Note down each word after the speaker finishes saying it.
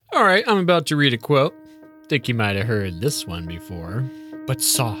All right, I'm about to read a quote. Think you might have heard this one before. But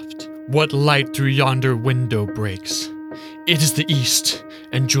soft, what light through yonder window breaks? It is the east,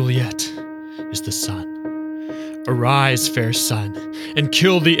 and Juliet is the sun. Arise, fair sun, and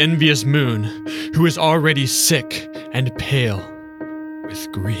kill the envious moon, who is already sick and pale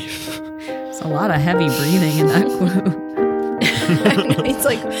with grief. There's a lot of heavy breathing in that quote. It's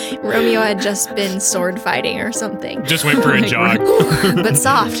like Romeo had just been sword fighting or something. Just went for a jog. But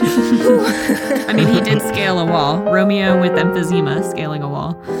soft. I mean, he did scale a wall. Romeo with emphysema scaling a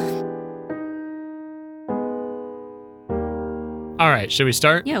wall. All right, should we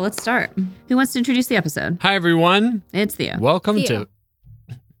start? Yeah, let's start. Who wants to introduce the episode? Hi, everyone. It's Theo. Welcome Theo.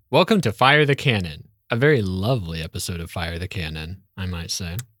 to Fire the Cannon, a very lovely episode of Fire the Cannon, I might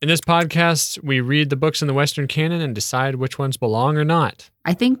say. In this podcast, we read the books in the Western canon and decide which ones belong or not.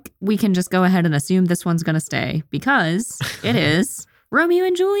 I think we can just go ahead and assume this one's going to stay because it is Romeo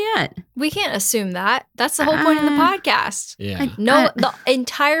and Juliet. We can't assume that. That's the whole point of the podcast. Yeah. No, the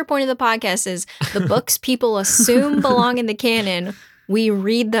entire point of the podcast is the books people assume belong in the canon. We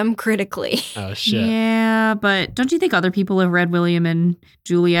read them critically. Oh, shit. Yeah, but don't you think other people have read William and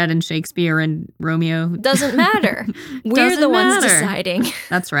Juliet and Shakespeare and Romeo? Doesn't matter. We're Doesn't the ones matter. deciding.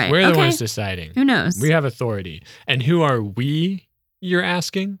 That's right. We're the Okay. ones deciding. Who knows? We have authority. And who are we, you're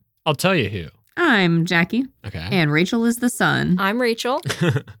asking? I'll tell you who. I'm Jackie, Okay. and Rachel is the son. I'm Rachel,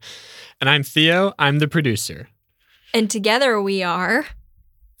 And I'm Theo. I'm the producer. and together we are.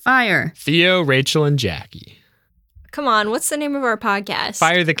 Fire. Theo, Rachel, and Jackie. Come on, what's the name of our podcast?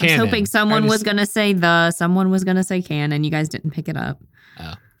 Fire the I was Cannon. hoping someone was going to say someone was going to say can, and you guys didn't pick it up.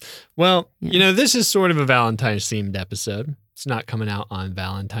 Well, Yeah. this is sort of a Valentine's themed episode. It's not coming out on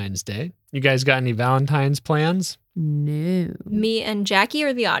Valentine's Day. You guys got any Valentine's plans? No. Me and Jackie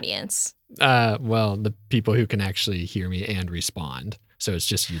or the audience? Well, the people who can actually hear me and respond. So it's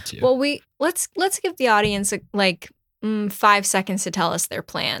just you two. Well, let's give the audience 5 seconds to tell us their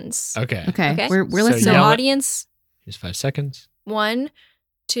plans. Okay. Okay. Okay. We're So listening. So yell it. audience, Here's 5 seconds. 1,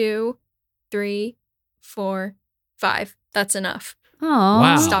 2, 3, 4, 5. That's enough. Oh,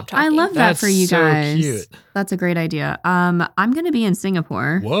 Wow. Stop talking. I love that That's for you so guys. cute. That's a great idea. I'm going to be in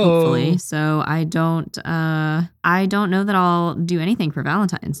Singapore, Whoa. hopefully. So I don't know that I'll do anything for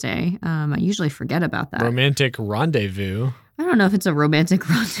Valentine's Day. I usually forget about that. Romantic rendezvous. I don't know if it's a romantic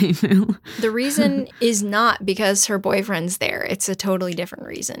rendezvous. The reason is not because her boyfriend's there. It's a totally different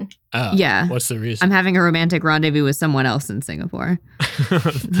reason. Oh, Yeah. What's the reason? I'm having a romantic rendezvous with someone else in Singapore.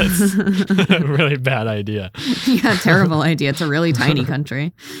 That's a really bad idea. Yeah, terrible idea. It's a really tiny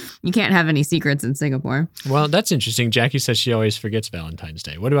country. You can't have any secrets in Singapore. Well, that's interesting. Jackie says she always forgets Valentine's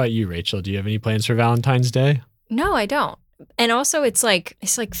Day. What about you, Rachel? Do you have any plans for Valentine's Day? No, I don't. And also, it's like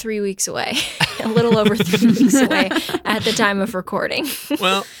 3 weeks away, a little over 3 weeks away at the time of recording.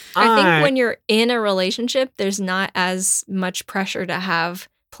 Well, I think when you're in a relationship, there's not as much pressure to have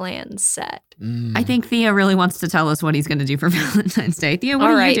plans set. I think Theo really wants to tell us what he's going to do for Valentine's Day. Theo,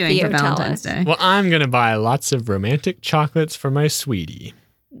 what All are right, you doing Theo, for tell Valentine's us. Day? Well, I'm going to buy lots of romantic chocolates for my sweetie.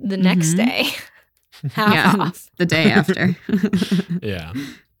 The next Mhm. day, half Yeah. off. The day after. Yeah.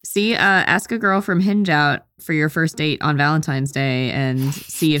 See, ask a girl from Hinge out for your first date on Valentine's Day and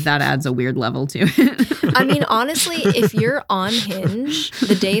see if that adds a weird level to it. I mean, honestly, if you're on Hinge,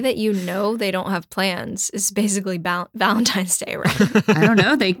 the day that you know they don't have plans is basically Valentine's Day, right? I don't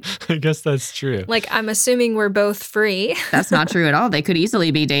know. I guess that's true. Like, I'm assuming we're both free. That's not true at all. They could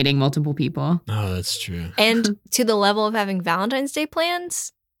easily be dating multiple people. Oh, that's true. And to the level of having Valentine's Day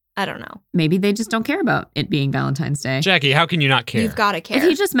plans, I don't know. Maybe they just don't care about it being Valentine's Day. Jackie, how can you not care? You've got to If care.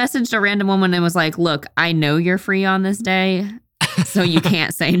 he just messaged a random woman and was like, look, I know you're free on this day, so you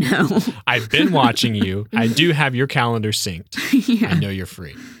can't say no. I've been watching you. I do have your calendar synced. I Yeah. know you're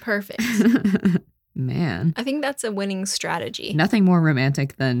free. Perfect. Man, I think that's a winning strategy. nothing more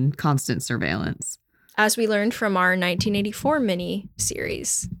romantic than constant surveillance. As we learned from our 1984 mini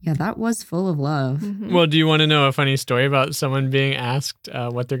series. Yeah, that was full of love. Mhm. Well, do you want to know a funny story about someone being asked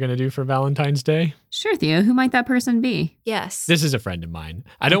what they're going to do for Valentine's Day? Sure, Theo. Who might that person be? Yes. This is a friend of mine.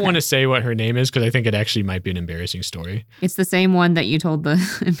 I don't Okay. want to say what her name is because I think it actually might be an embarrassing story. It's the same one that you told the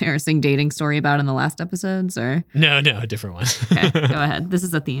embarrassing dating story about in the last episodes, or? No, a different one. Okay, go ahead. This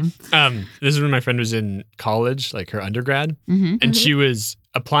is a theme. This is when my friend was in college, like her undergrad, Mm-hmm. and she was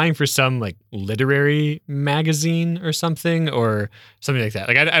applying for some like literary magazine or something like that.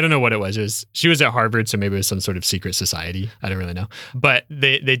 Like I don't know what it was. She was at Harvard, so maybe it was some sort of secret society. I don't really know. But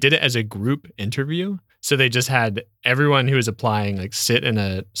they did it as a group interview. So they just had everyone who was applying like sit in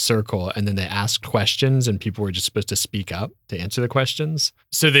a circle, and then they asked questions, and people were just supposed to speak up to answer the questions.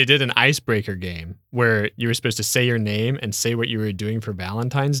 So they did an icebreaker game where you were supposed to say your name and say what you were doing for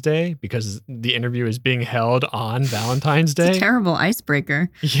Valentine's Day, because the interview is being held on Valentine's Day. It's a terrible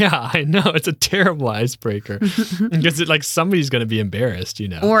icebreaker. Yeah, I know. It's a terrible icebreaker because somebody's going to be embarrassed, you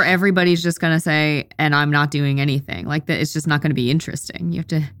know. Or everybody's just going to say, and I'm not doing anything. Like that, it's just not going to be interesting. You have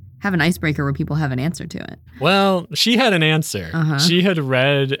to have an icebreaker where people have an answer to it. Well, she had an answer. Uh-huh. She had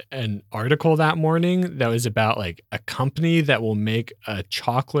read an article that morning that was about like a company that will make a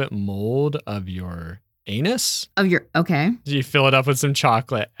chocolate mold of your anus. Okay. You fill it up with some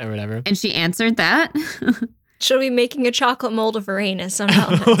chocolate or whatever. And she answered that. She'll be making a chocolate mold of her anus on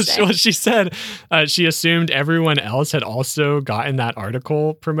Valentine's Day. Well, she said she assumed everyone else had also gotten that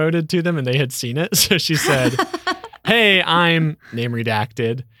article promoted to them and they had seen it. So she said, hey, I'm name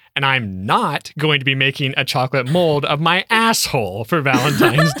redacted, and I'm not going to be making a chocolate mold of my asshole for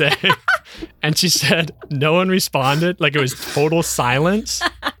Valentine's Day. And she said no one responded. Like it was total silence.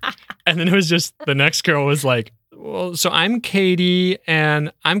 And then it was just the next girl was like, well, so I'm Katie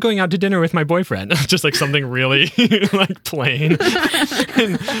and I'm going out to dinner with my boyfriend. Just like something really like plain.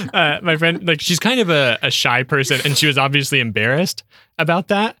 And my friend, like she's kind of a shy person and she was obviously embarrassed about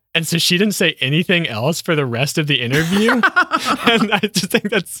that. And so she didn't say anything else for the rest of the interview. And I just think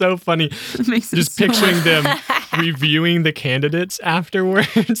that's so funny. Just picturing them reviewing the candidates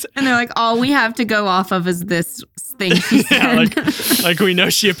afterwards. And they're like, all we have to go off of is this thing she said. Yeah, like we know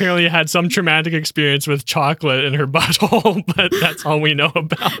she apparently had some traumatic experience with chocolate in her butthole, but that's all we know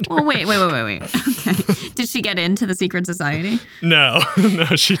about her. Well, wait. Okay. Did she get into the secret society? No,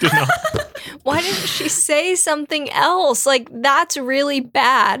 she did not. Why didn't she say something else? Like, that's really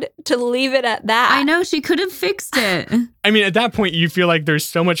bad to leave it at that. I know, she could have fixed it. I mean, at that point, you feel like there's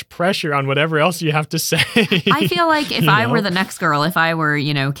so much pressure on whatever else you have to say. I feel like if I were the next girl, if I were,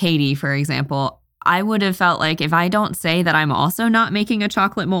 Katie, for example, I would have felt like if I don't say that I'm also not making a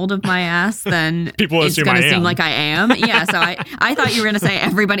chocolate mold of my ass, then people it's going to seem like I am. Yeah, so I thought you were going to say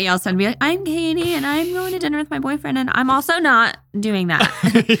everybody else and be like, I'm Katie and I'm going to dinner with my boyfriend and I'm also not doing that.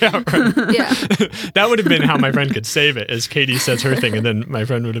 Yeah, right. Yeah. That would have been how my friend could save it, as Katie says her thing, and then my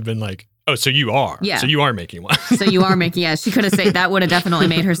friend would have been like, oh, so you are. Yeah. So you are making one. So you are making, yeah. She could have said that would have definitely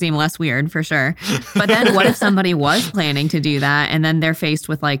made her seem less weird for sure. But then what if somebody was planning to do that and then they're faced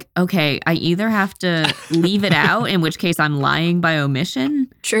with like, okay, I either have to leave it out, in which case I'm lying by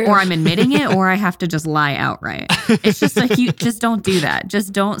omission, True. or I'm admitting it, or I have to just lie outright. It's just like, you just don't do that.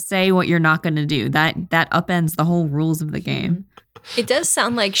 Just don't say what you're not going to do. That upends the whole rules of the game. It does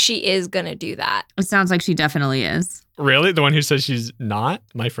sound like she is going to do that. It sounds like she definitely is. Really? The one who says she's not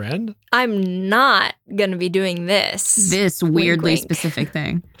my friend? I'm not going to be doing this. This weirdly wink. specific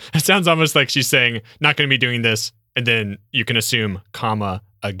thing. It sounds almost like she's saying, not going to be doing this, and then you can assume, comma,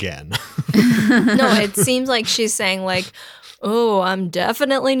 again. No, it seems like she's saying like, oh, I'm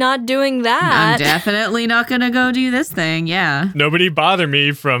definitely not doing that. I'm definitely not going to go do this thing. Yeah. Nobody bother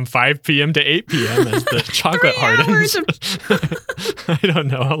me from 5 p.m. to 8 p.m. as the chocolate 3 hardens. hours I don't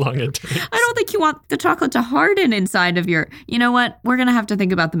know how long it takes. I don't think you want the chocolate to harden inside of your... You know what? We're going to have to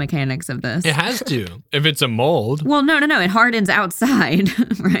think about the mechanics of this. It has to. If it's a mold. Well, no. It hardens outside,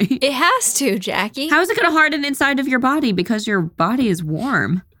 right? It has to, Jackie. How is it going to harden inside of your body? Because your body is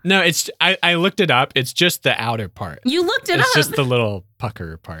warm. No, I looked it up. It's just the outer part. You looked it up. It's just the little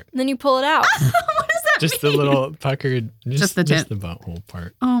pucker part. And then you pull it out. What does that Just mean? the little puckered, Just the tip. the butthole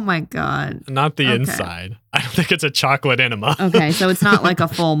part. Oh my God. Not the Okay. inside. I don't think it's a chocolate enema. Okay, so it's not like a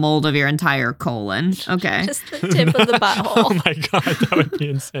full mold of your entire colon. Okay. Just the tip of the butthole. Oh my God, that would be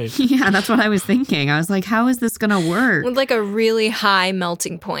insane. Yeah, that's what I was thinking. I was like, how is this going to work? With like a really high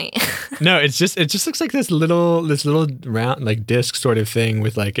melting point. No, it just looks like this little round like disc sort of thing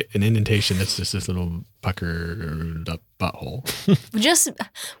with like an indentation that's just this little puckered up butthole. Just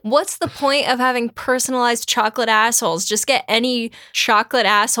what's the point of having personalized chocolate assholes? Just get any chocolate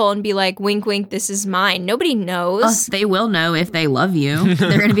asshole and be like, wink, wink, this is mine. Nobody knows. They will know if they love you.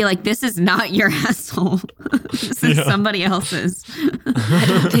 They're going to be like, this is not your asshole. This is somebody else's. I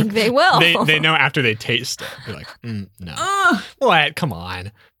don't think they will. They know after they taste it. They're like, no. Ugh. What? Come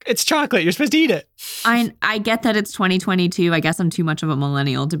on. It's chocolate. You're supposed to eat it. I get that it's 2022. I guess I'm too much of a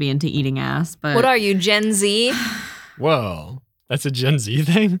millennial to be into eating ass, but What are you, Gen Z? Whoa. That's a Gen Z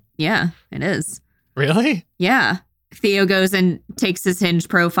thing? yeah, it is. Really? Yeah. Theo goes and takes his Hinge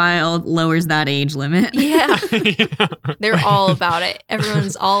profile, lowers that age limit. Yeah. Yeah. They're all about it.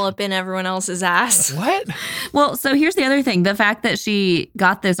 Everyone's all up in everyone else's ass. What? Well, so here's the other thing. The fact that she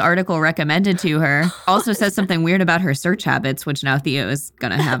got this article recommended to her also says something weird about her search habits, which now Theo is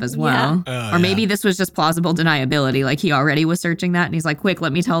going to have as well. Oh, Or maybe this was just plausible deniability. Like he already was searching that and he's like, quick,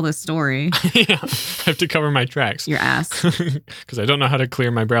 let me tell this story. Yeah. I have to cover my tracks. Your ass. Because I don't know how to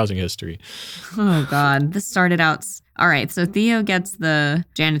clear my browsing history. Oh, God. This started out. All right. So Theo gets the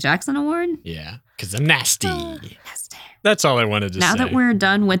Janet Jackson Award. Yeah. Because I'm nasty. Nasty. That's all I wanted to Now say. that we're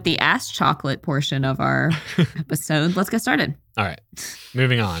done with the ass chocolate portion of our episode, let's get started. All right.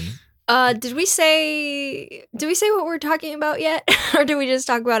 Moving on. Did we say what we're talking about yet? Or did we just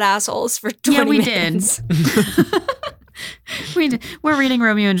talk about assholes for 20 Yeah, we minutes? did. We're reading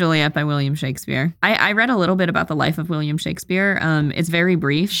Romeo and Juliet by William Shakespeare. I read a little bit about the life of William Shakespeare. It's very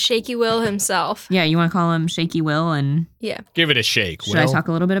brief. Shaky Will himself. Yeah, you want to call him Shaky Will? And Yeah. Give it a shake. should I talk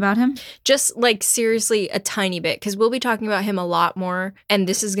a little bit about him? Just like seriously a tiny bit, because we'll be talking about him a lot more. And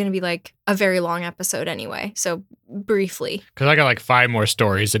this is going to be like a very long episode anyway. So briefly. Because I got like 5 more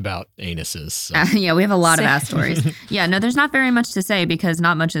stories about anuses. So. Yeah, we have a lot of Same. ass stories. Yeah, no, there's not very much to say because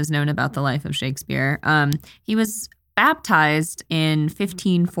not much is known about the life of Shakespeare. He was baptized in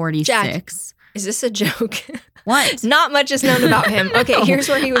 1546. Is this a joke? What? Not much is known about him. Okay, No. here's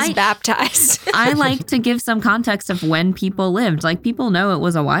where he was I- baptized. I like to give some context of when people lived. Like people know it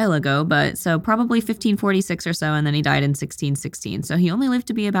was a while ago, but so probably 1546 or so, and then he died in 1616. So he only lived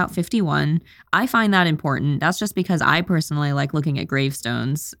to be about 51. I find that important. That's just because I personally like looking at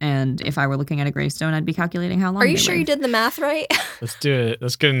gravestones, and if I were looking at a gravestone, I'd be calculating how long. Are you they sure you lived. did the math right? Let's do it.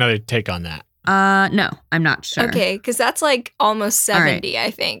 Let's get another take on that. No, I'm not sure. Okay, because that's like almost All right. 70, I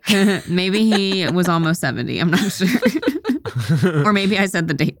think. Maybe he was almost 70. I'm not sure. Or maybe I said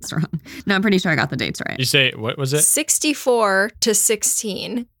the dates wrong. No, I'm pretty sure I got the dates right. You say, what was it? 64 to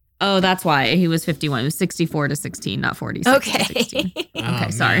 16. Oh, that's why he was 51. It was 64 to 16, not 46 to 16. Okay. Okay, Oh,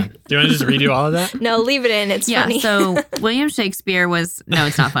 sorry. man. Do you want to just redo all of that? No, leave it in. It's Yeah, funny. so William Shakespeare was... No,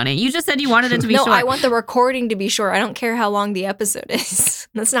 it's not funny. You just said you wanted it to be no, short. I want the recording to be short. I don't care how long the episode is.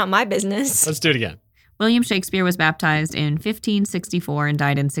 That's not my business. Let's do it again. William Shakespeare was baptized in 1564 and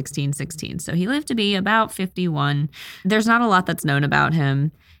died in 1616. So he lived to be about 51. There's not a lot that's known about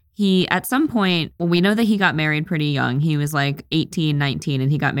him. He, at some point, well, we know that he got married pretty young. He was like 18, 19, and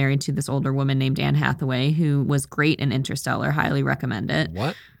he got married to this older woman named Anne Hathaway, who was great in Interstellar. Highly recommend it.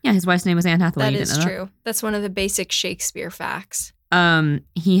 What? Yeah, his wife's name was Anne Hathaway. That You is didn't know true. That's one of the basic Shakespeare facts.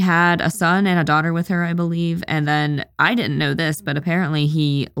 He had a son and a daughter with her, I believe. And then I didn't know this, but apparently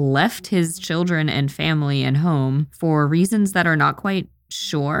he left his children and family and home for reasons that are not quite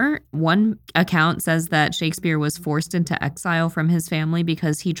sure. One account says that Shakespeare was forced into exile from his family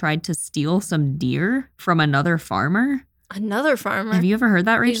because he tried to steal some deer from another farmer. Another farmer. Have you ever heard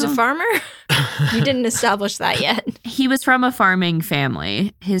that, He's Rachel? a farmer? You didn't establish that yet. He was from a farming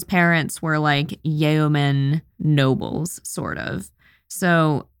family. His parents were like yeoman nobles, sort of.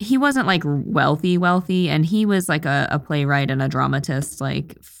 So he wasn't like wealthy, and he was like a playwright and a dramatist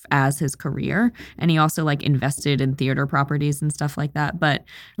like as his career. And he also like invested in theater properties and stuff like that. But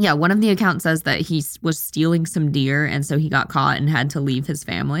yeah, one of the accounts says that he was stealing some deer and so he got caught and had to leave his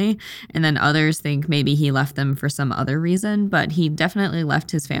family. And then others think maybe he left them for some other reason, but he definitely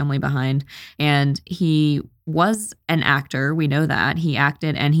left his family behind. And he was an actor. We know that. He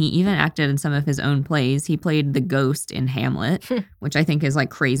acted, and he even acted in some of his own plays. He played the ghost in Hamlet, which I think is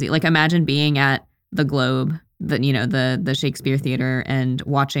like crazy. Like imagine being at the Globe, the Shakespeare Theater, and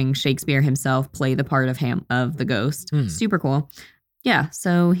watching Shakespeare himself play the part of the ghost. Super cool. Yeah,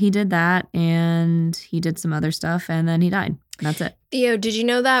 so he did that, and he did some other stuff, and then he died. That's it. Theo, did you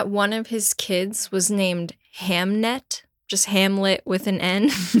know that one of his kids was named Hamnet? Just Hamlet with an N?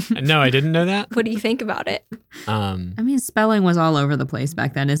 No, I didn't know that. What do you think about it? I mean, spelling was all over the place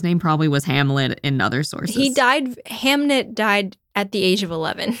back then. His name probably was Hamlet in other sources. Hamnet died at the age of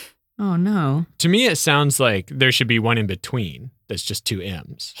 11. Oh, no. To me, it sounds like there should be one in between. That's just 2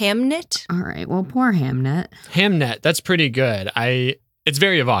 M's. Hamnet? All right. Well, poor Hamnet. Hamnet. That's pretty good. It's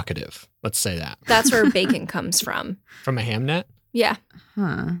very evocative. Let's say that. That's where bacon comes from. From a Hamnet? Yeah.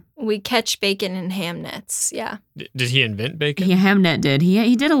 Huh. We catch bacon in ham nets. Yeah. Did he invent bacon? Yeah, Hamnet did.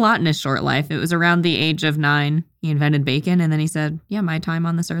 He did a lot in his short life. It was around the age of 9. He invented bacon, and then he said, yeah, my time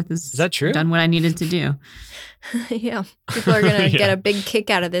on this earth is that true? done what I needed to do. Yeah. People are going to Yeah. get a big kick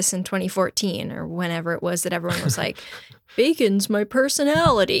out of this in 2014 or whenever it was that everyone was like, bacon's my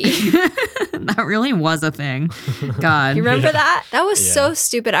personality. That really was a thing. God. You remember Yeah. that? That was Yeah. so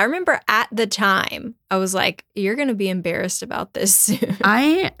stupid. I remember at the time, I was like, you're going to be embarrassed about this soon.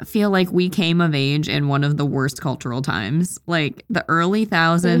 I feel like we came of age in one of the worst cultural times. Like the early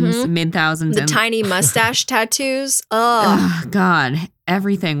thousands, mid thousands. The tiny mustache tattoos. Ugh. Oh, God.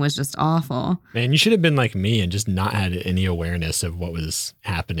 Everything was just awful. Man, you should have been like me and just not had any awareness of what was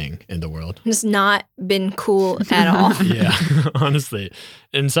happening in the world. Just not been cool at all. Yeah, honestly.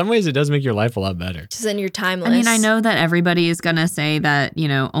 In some ways, it does make your life a lot better. Because then you're timeless. I mean, I know that everybody is going to say that, you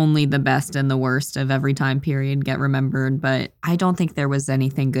know, only the best and the worst of every time period get remembered, but I don't think there was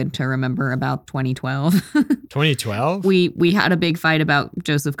anything good to remember about 2012. 2012? We had a big fight about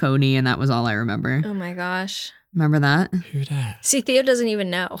Joseph Kony, and that was all I remember. Oh my gosh. Remember that? Who that? See, Theo doesn't even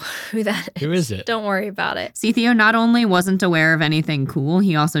know who that is. Who is it? Don't worry about it. See, Theo not only wasn't aware of anything cool,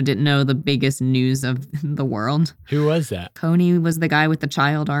 he also didn't know the biggest news of the world. Who was that? Kony was the guy with the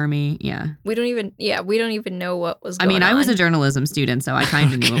child army. Yeah. We don't even know what was I going mean, on. I was a journalism student, so I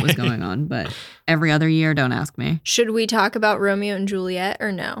kind of knew what was going on, but every other year, don't ask me. Should we talk about Romeo and Juliet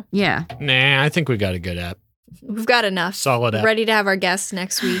or no? Yeah. Nah, I think we got a good app. We've got enough. Solid app. Ready to have our guests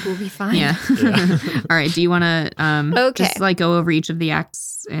next week. We'll be fine. Yeah. Yeah. All right. Do you want to Okay. just like go over each of the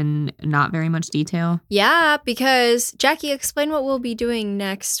acts in not very much detail? Yeah, because Jackie, explain what we'll be doing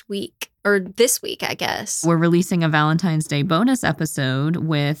next week. Or this week, I guess. We're releasing a Valentine's Day bonus episode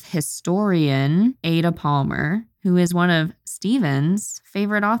with historian Ada Palmer, who is one of Stephen's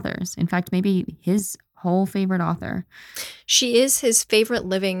favorite authors. In fact, maybe his whole favorite author. She is his favorite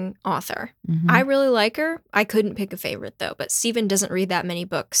living author. Mhm. I really like her. I couldn't pick a favorite, though. But Stephen doesn't read that many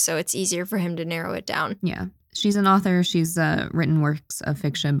books, so it's easier for him to narrow it down. Yeah. She's an author. She's written works of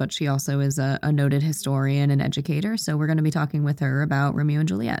fiction, but she also is a noted historian and educator. So we're going to be talking with her about Romeo and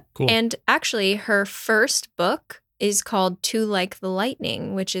Juliet. Cool. And actually, her first book is called Two Like the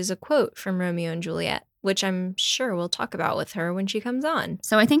Lightning, which is a quote from Romeo and Juliet, which I'm sure we'll talk about with her when she comes on.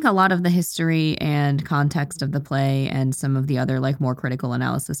 So I think a lot of the history and context of the play and some of the other like more critical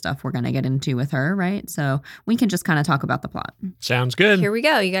analysis stuff we're going to get into with her, right? So we can just kind of talk about the plot. Sounds good. Here we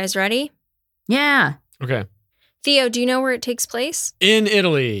go. You guys ready? Yeah. Okay. Theo, do you know where it takes place? In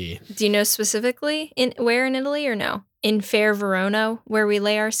Italy. Do you know specifically where in Italy or no? In Fair Verona, where we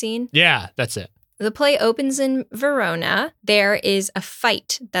lay our scene? Yeah, that's it. The play opens in Verona. There is a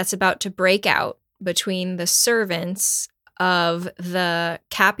fight that's about to break out between the servants of the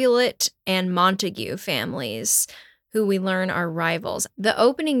Capulet and Montague families, who we learn are rivals. The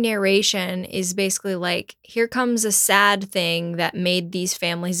opening narration is basically like, here comes a sad thing that made these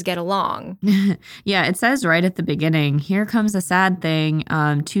families get along. Yeah, it says right at the beginning, here comes a sad thing.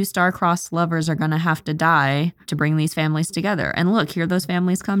 Two star-crossed lovers are going to have to die to bring these families together. And look, here those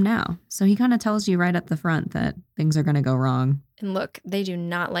families come now. So he kind of tells you right at the front that things are going to go wrong. And look, they do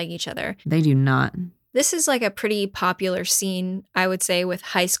not like each other. They do not. This is like a pretty popular scene, I would say, with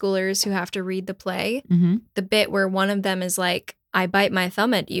high schoolers who have to read the play. Mm-hmm. The bit where one of them is like, I bite my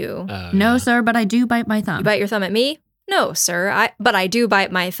thumb at you. No, Yeah. sir, but I do bite my You thumb. bite your thumb at me? No, sir. But I do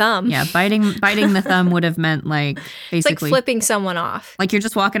bite my thumb. Yeah, biting the thumb would have meant like It's like basically flipping someone off. like you're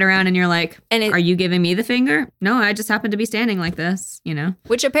just walking around and you're like, And it, are you giving me the finger? No, I just happen to be standing like this, you know?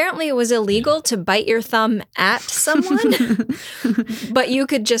 which apparently it was illegal to bite your thumb at someone, but you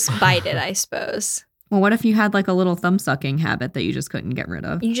could just bite it, I suppose. Well, what if you had like a little thumb sucking habit that you just couldn't get rid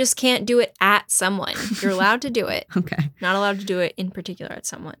of? You just can't do it at someone. You're allowed to do it. Okay. Not allowed to do it in particular at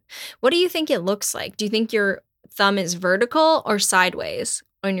someone. What do you think it looks like? Do you think your thumb is vertical or sideways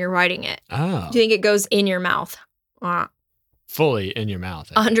when you're writing it? Oh, Do you think it goes in your mouth? 100% fully in your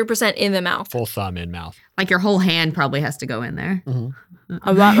mouth. I think. in the mouth. Full thumb in mouth. Like your whole hand probably has to go in there.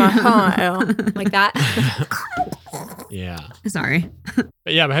 I bite my thumb like that. Yeah. Sorry.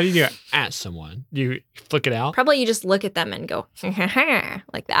 But yeah, but how do you do it at someone? Do you flick it out? Probably you just look at them and go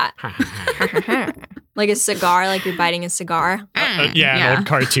like that. Like a cigar, like you're biting a cigar. Yeah, an old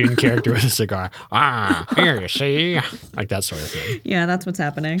cartoon character with a cigar. Here you see. Like that sort of thing. Yeah, that's what's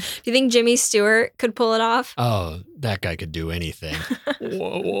happening. Do you think Jimmy Stewart could pull it off? Oh, that guy could do anything.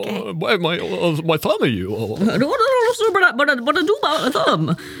 Why my thumb are you? I don't know, but I do about a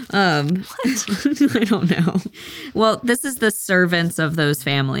thumb. I don't know. Well, this is the servants of those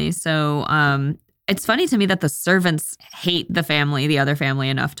families. So it's funny to me that the servants hate the other family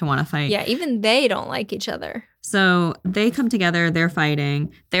enough to want to fight. Yeah, even they don't like each other. So they come together, they're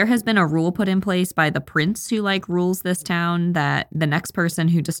fighting. There has been a rule put in place by the prince who like rules this town that the next person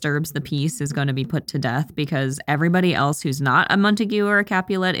who disturbs the peace is going to be put to death because everybody else who's not a Montague or a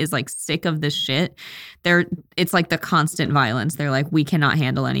Capulet is like sick of this shit. It's like the constant violence. They're like, we cannot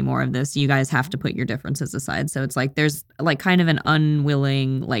handle any more of this. You guys have to put your differences aside. So it's like there's like kind of an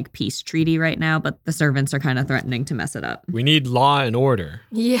unwilling like peace treaty right now, but the servants are kind of threatening to mess it up. We need law and order.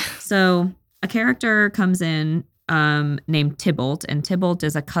 Yeah. So a character comes in named Tybalt, and Tybalt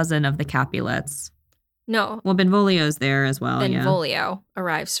is a cousin of the Capulets. No, Well, Benvolio's there as well. Benvolio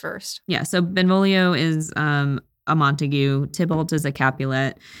arrives first. Yeah, so Benvolio is a Montague. Tybalt is a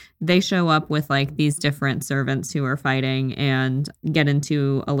Capulet. They show up with like these different servants who are fighting and get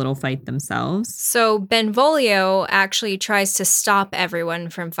into a little fight themselves. So Benvolio actually tries to stop everyone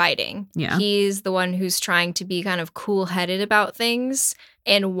from fighting. Yeah. He's the one who's trying to be kind of cool-headed about things.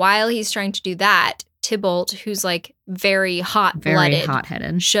 And while he's trying to do that, Tybalt, who's like very Very hot-blooded,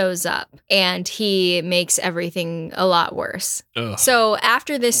 hot-headed. shows up and he makes everything a lot worse. Ugh. So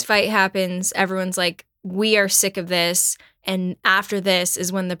after this fight happens, everyone's like, we are sick of this. And after this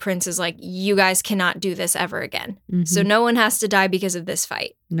is when the prince is like, you guys cannot do this ever again. Mhm. So no one has to die because of this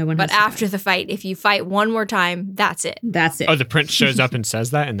fight. No one. But has to after die. the fight, if you fight one more time, that's it. That's it. Oh, the prince shows up and says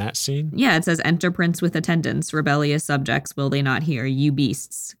that in that scene? Yeah, it says, enter prince with attendants, rebellious subjects, will they not hear? You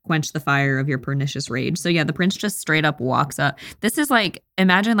beasts, quench the fire of your pernicious rage. So yeah, the prince just straight up walks up. This is like,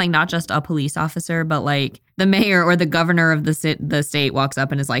 imagine like not just a police officer, but like the mayor or the governor of the state walks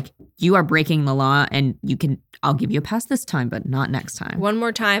up and is like, you are breaking the law and I'll give you a pass this time, but not next time. One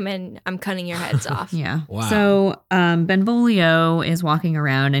more time and I'm cutting your heads off. Yeah. Wow. So Benvolio is walking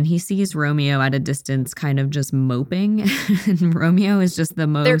around and he sees Romeo at a distance kind of just moping. And Romeo is just the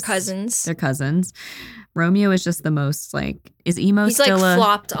most... They're cousins. They're cousins. Romeo is just the most like... Is emo He's like still a...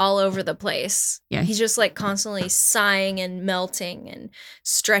 flopped all over the place. Yeah. He's just like constantly sighing and melting and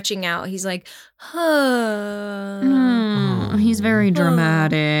stretching out. He's like, huh. He's very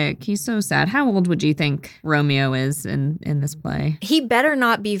dramatic. He's so sad. How old would you think Romeo is in this play? He better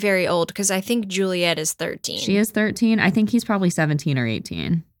not be very old because I think Juliet is 13. She is 13. I think he's probably 17 or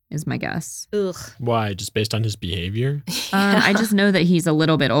 18 is my guess. Ugh. Why? Just based on his behavior? I just know that he's a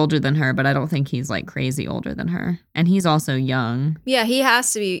little bit older than her, but I don't think he's like crazy older than her. And he's also young. Yeah, he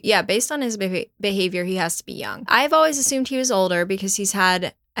has to be. Yeah, based on his behavior, he has to be young. I've always assumed he was older because he's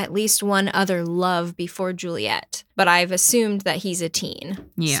had at least one other love before Juliet. But I've assumed that he's a teen.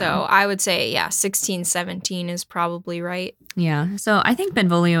 Yeah. So I would say, 16, 17 is probably right. Yeah. So I think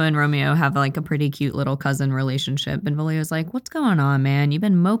Benvolio and Romeo have like a pretty cute little cousin relationship. Benvolio's like, what's going on, man? You've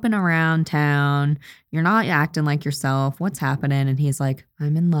been moping around town. You're not acting like yourself. What's happening? And he's like,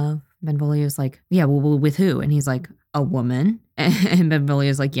 I'm in love. Benvolio's like, yeah, well, with who? And he's like, a woman. And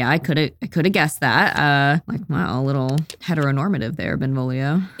Benvolio's like, yeah, I could have guessed that. Like, wow, a little heteronormative there,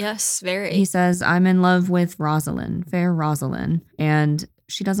 Benvolio. Yes, very. He says, I'm in love with Rosalind, fair Rosalind. And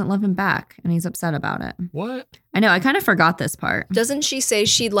she doesn't love him back. And he's upset about it. What? I know, I kind of forgot this part. Doesn't she say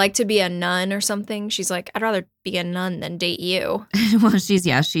she'd like to be a nun or something? She's like, I'd rather be a nun than date you. Well,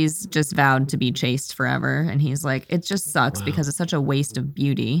 she's just vowed to be chaste forever. And he's like, it just sucks Wow. because it's such a waste of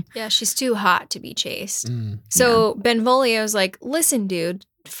beauty. Yeah, she's too hot to be chaste. Mm. So Benvolio's like, listen, dude,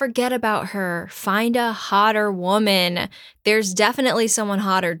 forget about her. Find a hotter woman. There's definitely someone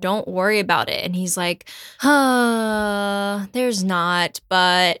hotter. Don't worry about it. And he's like, there's not.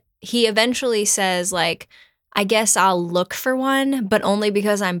 But he eventually says, like, I guess I'll look for one, but only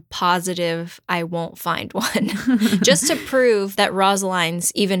because I'm positive I won't find one. Just to prove that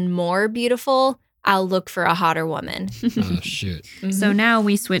Rosalind's even more beautiful, I'll look for a hotter woman. Oh, shit. So now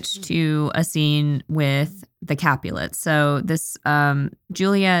we switch to a scene with the Capulets. So this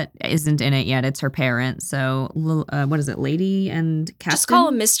Juliet isn't in it yet. It's her parents. So what is it, Lady and Captain? Just call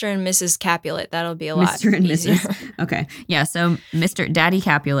them Mr. and Mrs. Capulet. That'll be a lot Mr. and easier. Mrs. Okay. Yeah. So Daddy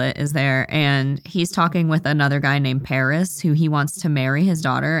Capulet is there and he's talking with another guy named Paris who he wants to marry his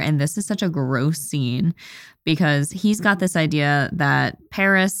daughter. And this is such a gross scene because he's got this idea that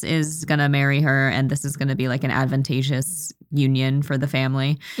Paris is going to marry her and this is going to be like an advantageous union for the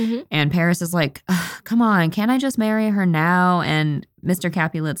family. Mhm. And Paris is like, come on, can't I just marry her now? And Mr.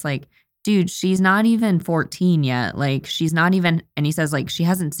 Capulet's like, dude, she's not even 14 yet. Like, she's not even, and he says, like, she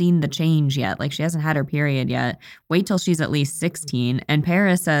hasn't seen the change yet. Like, she hasn't had her period yet. Wait till she's at least 16. And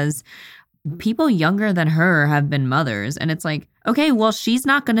Paris says, people younger than her have been mothers. And it's like, okay, well, she's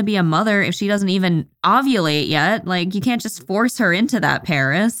not going to be a mother if she doesn't even ovulate yet. Like, you can't just force her into that,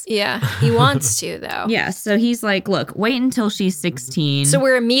 Paris. Yeah, he wants to, though. Yeah. So he's like, look, wait until she's 16. So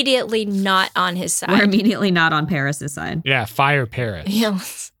we're immediately not on his side. We're immediately not on Paris's side. Yeah, fire Paris. Yeah,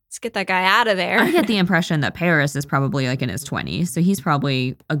 let's get that guy out of there. I get the impression that Paris is probably like in his 20s. So he's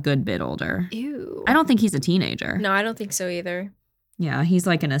probably a good bit older. Ew. I don't think he's a teenager. No, I don't think so either. Yeah, he's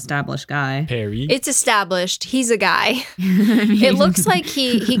like an established guy. Perry. It's established. He's a guy. It looks like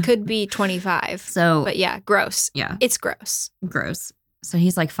he could be 25. So, But yeah, gross. yeah, It's gross. gross. So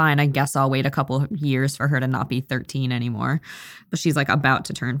he's like, fine, I guess I'll wait a couple of years for her to not be 13 anymore. But she's like about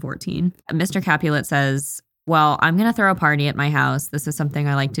to turn 14. Mr. Capulet says, well, I'm going to throw a party at my house. This is something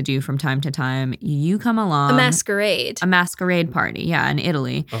I like to do from time to time. You come along. A masquerade. A masquerade party. Yeah, in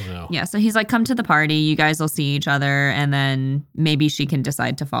Italy. Oh, no. Yeah, so he's like, come to the party. You guys will see each other. And then maybe she can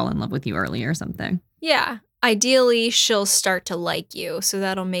decide to fall in love with you early or something. Yeah. Ideally, she'll start to like you, so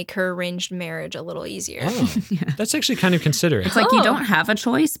that'll make her arranged marriage a little easier. Oh, Yeah. that's actually kind of considerate. It's like you Oh. don't have a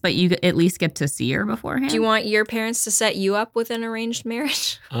choice, but you at least get to see her beforehand. Do you want your parents to set you up with an arranged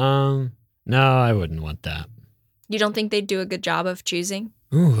marriage? No, I wouldn't want that. You don't think they'd do a good job of choosing?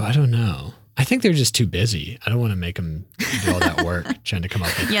 Ooh, I don't know. I think they're just too busy. I don't want to make them do all that work trying to come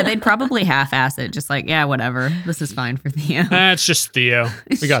up with. Yeah, they'd probably half-ass it, just like, yeah, whatever. This is fine for Theo. It's just Theo.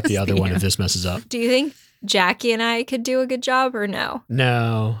 We got the just other one Theo. if this messes up. Do you think Jackie and I could do a good job or no?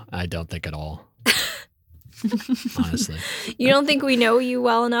 No, I don't think at all. Honestly. You don't think we know you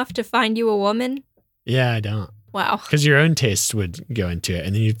well enough to find you a woman? Yeah, I don't. Wow. Because your own tastes would go into it.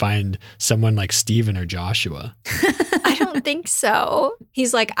 And then you'd find someone like Steven or Joshua. I don't think so.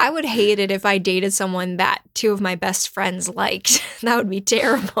 He's like, I would hate it if I dated someone that two of my best friends liked. That would be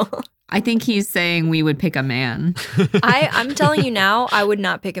terrible. I think he's saying we would pick a man. I'm telling you now, I would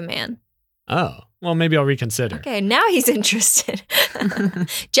not pick a man. Oh, well, maybe I'll reconsider. Okay, now he's interested.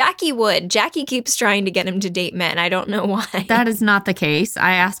 Jackie would. Jackie keeps trying to get him to date men. I don't know why. That is not the case.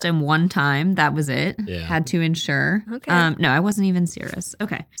 I asked him one time. That was it. Yeah. Had to ensure. Okay. No, I wasn't even serious.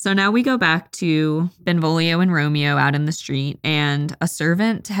 Okay. So now we go back to Benvolio and Romeo out in the street, and a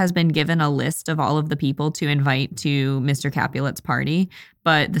servant has been given a list of all of the people to invite to Mr. Capulet's party,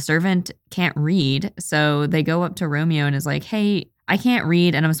 but the servant can't read. So they go up to Romeo and is like, hey, I can't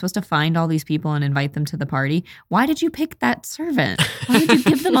read and I'm supposed to find all these people and invite them to the party. Why did you pick that servant? Why did you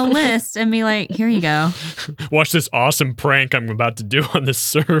give them a list and be like, here you go? Watch this awesome prank I'm about to do on this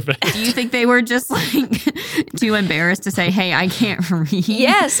servant. Do you think they were just like too embarrassed to say, hey, I can't read?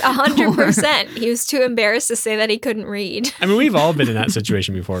 Yes, 100%. He was too embarrassed to say that he couldn't read. I mean, we've all been in that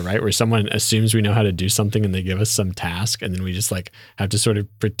situation before, right? Where someone assumes we know how to do something and they give us some task and then we just like have to sort of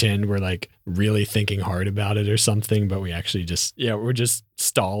pretend we're like really thinking hard about it or something, but we actually just, we're just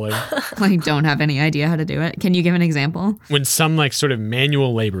stalling. Like, don't have any idea how to do it. Can you give an example? When some like sort of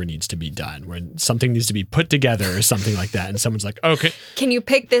manual labor needs to be done, when something needs to be put together or something like that, and someone's like, okay. Can you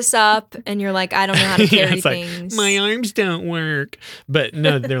pick this up? And you're like, I don't know how to carry it's like, things. my arms don't work. But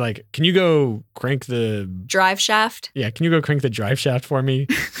no, they're like, can you go crank the Drive shaft? can you go crank the drive shaft for me?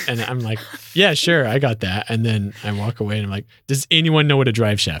 And I'm like, yeah, sure, I got that. And then I walk away and I'm like, does anyone know what a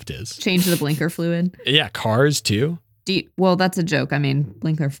drive shaft is? Change the blinker fluid. Yeah, cars too. Well, that's a joke. I mean,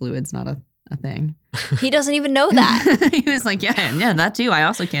 blinker fluid's not a thing. He doesn't even know that. He was like, yeah, that too. I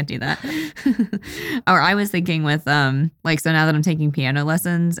also can't do that. Or I was thinking with so now that I'm taking piano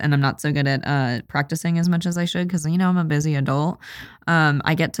lessons and I'm not so good at practicing as much as I should because, I'm a busy adult.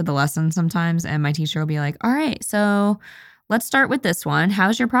 I get to the lesson sometimes and my teacher will be like, all right, so let's start with this one.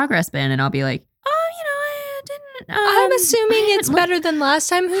 How's your progress been? And I'll be like, I didn't. I'm assuming it's better than last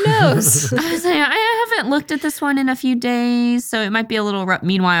time. Who knows? I was saying, I haven't looked at this one in a few days, so it might be a little rough.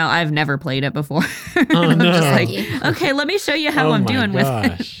 Meanwhile, I've never played it before. Oh, I'm no. just like, okay, let me show you how I'm doing with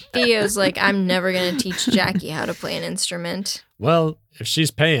it. Theo's like, I'm never going to teach Jackie how to play an instrument. Well, if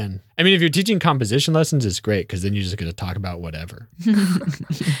she's paying. I mean, if you're teaching composition lessons, it's great because then you're just going to talk about whatever.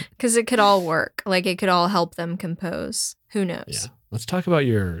 Because it could all work. Like, it could all help them compose. Who knows? Yeah. Let's talk about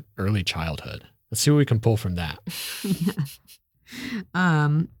your early childhood. Let's see what we can pull from that.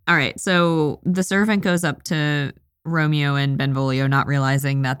 All right. So the servant goes up to Romeo and Benvolio, not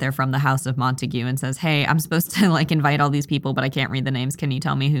realizing that they're from the house of Montague, and says, hey, I'm supposed to like invite all these people, but I can't read the names. Can you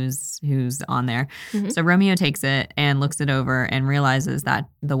tell me who's on there? Mm-hmm. So Romeo takes it and looks it over and realizes that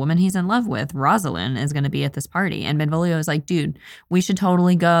the woman he's in love with, Rosalind, is going to be at this party. And Benvolio is like, dude, we should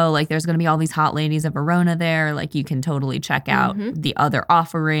totally go. Like, there's going to be all these hot ladies of Verona there. Like, you can totally check out the other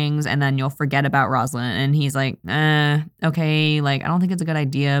offerings and then you'll forget about Rosalind. And he's like, okay, like, I don't think it's a good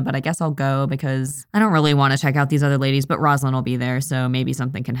idea, but I guess I'll go because I don't really want to check out these other ladies, but Rosalind will be there, so maybe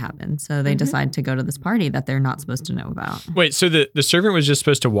something can happen. So they decide to go to this party that they're not supposed to know about. Wait, so the servant was just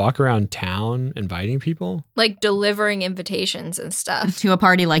supposed to walk around town inviting people? Like delivering invitations and stuff. To a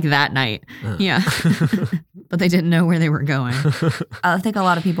party like that night. Yeah. But they didn't know where they were going. I think a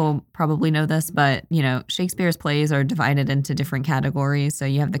lot of people probably know this, but, Shakespeare's plays are divided into different categories. So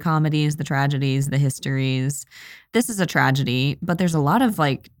you have the comedies, the tragedies, the histories. This is a tragedy, but there's a lot of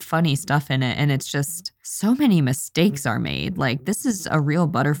like funny stuff in it. And it's just so many mistakes are made. Like, this is a real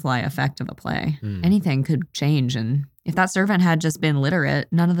butterfly effect of a play. Anything could change in If that servant had just been literate,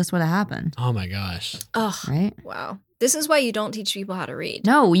 none of this would have happened, Oh my gosh. Oh, right? wow. This is why you don't teach people how to read.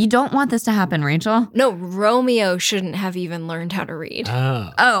 No, you don't want this to happen, Rachel. No, Romeo shouldn't have even learned how to read.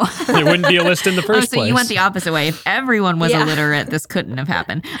 Oh. Oh. There wouldn't be a list in the first so place. you went the opposite way. If everyone was Yeah. illiterate, this couldn't have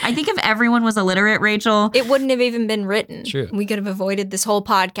happened. I think if everyone was illiterate, Rachel. It wouldn't have even been written. True. We could have avoided this whole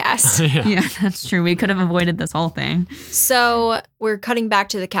podcast. Yeah. Yeah, that's true. We could have avoided this whole thing. So we're cutting back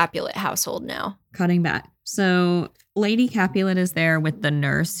to the Capulet household now. Cutting back. So Lady Capulet is there with the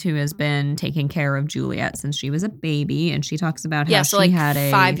nurse who has been taking care of Juliet since she was a baby. And she talks about how Yeah, so she like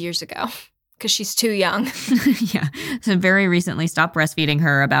had 5 years ago, because she's too young. yeah. So very recently stopped breastfeeding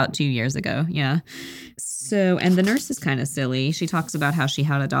her about 2 years ago. Yeah. So, and the nurse is kind of silly. She talks about how she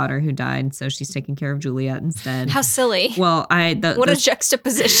had a daughter who died, so she's taking care of Juliet instead. How silly. Well, What a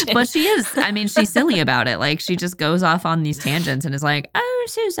juxtaposition. But she is. I mean, she's silly about it. Like, she just goes off on these tangents and is like, oh,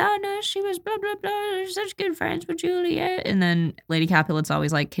 Susanna, she was blah, blah, blah. They're such good friends with Juliet. And then Lady Capulet's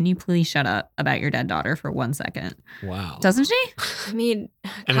always like, can you please shut up about your dead daughter for 1 second? Wow. Doesn't she? I mean,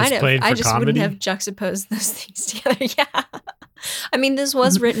 And kind it's of. played I for just comedy? wouldn't have juxtaposed those things together. Yeah. I mean, this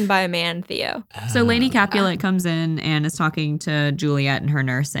was written by a man, Theo. So Lady Ah. Capulet comes in and is talking to Juliet and her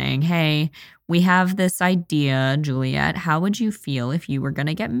nurse saying, hey, we have this idea, Juliet. How would you feel if you were going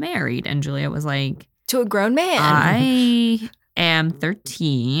to get married? And Juliet was like, To a grown man. I am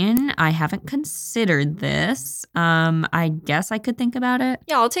 13. I haven't considered this. I guess I could think about it.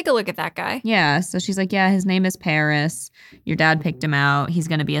 Yeah, I'll take a look at that guy. Yeah. So she's like, yeah, his name is Paris. Your dad picked him out. He's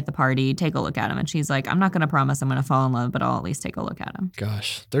going to be at the party. Take a look at him. And she's like, I'm not going to promise I'm going to fall in love, but I'll at least take a look at him.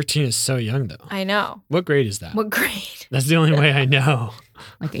 Gosh, 13 is so young though. I know. What grade is that? What grade? That's the only way I know.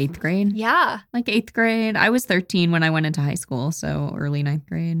 Like 8th grade? Yeah. Like 8th grade. I was 13 when I went into high school. So early 9th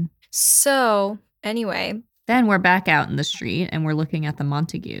grade. So, anyway, Then we're back out in the street and we're looking at the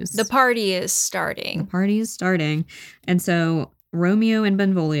Montagues. the party is The starting. party is starting. And so Romeo and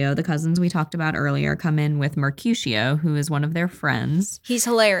Benvolio, the cousins we talked about earlier, come in with Mercutio, who is one of their friends. He's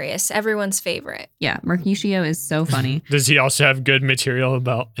hilarious. Everyone's favorite. Yeah, Mercutio is so funny. Does he also have good material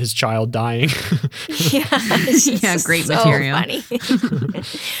about his child dying? Yeah. it's Yeah, just great so material. Funny.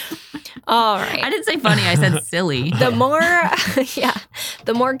 All right. I didn't say funny, I said silly. The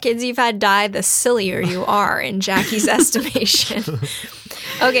more kids you've had die, the sillier you are in Jackie's estimation.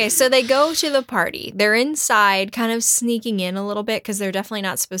 Okay, so they go to the party. They're inside, kind of sneaking in a little bit because they're definitely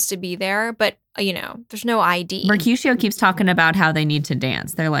not supposed to be there. But, there's no ID. Mercutio keeps talking about how they need to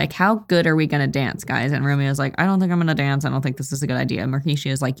dance. They're like, how good are we going to dance, guys? And Romeo's like, I don't think I'm going to dance. I don't think this is a good idea.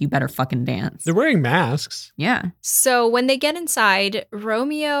 Mercutio's like, you better fucking dance. They're wearing masks. Yeah. So when they get inside,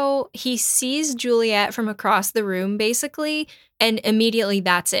 Romeo, he sees Juliet from across the room, basically. And immediately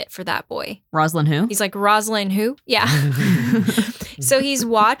that's it for that boy. Rosalind who? He's like, Rosalind who? Yeah. So he's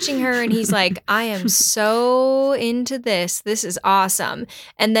watching her and he's like, I am so into this. This is awesome.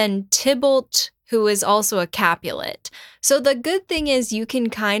 And then Tybalt, who is also a Capulet. So the good thing is you can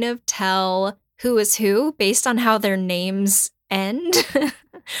kind of tell who is who based on how their names end.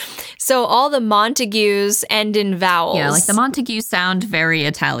 So all the Montagues end in vowels. Yeah, like the Montagues sound very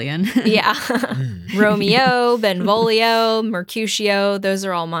Italian. Yeah. Hmm. Romeo, Benvolio, Mercutio, those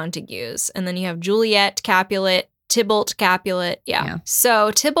are all Montagues. And then you have Juliet, Capulet, Tybalt, Capulet. Yeah.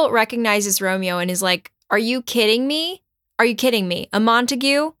 So Tybalt recognizes Romeo and is like, are you kidding me? Are you kidding me? A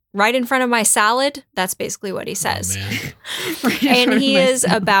Montague right in front of my salad? That's basically what he says. Oh, man. And he is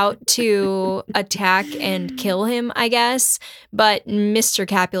about to attack and kill him, I guess. But Mr.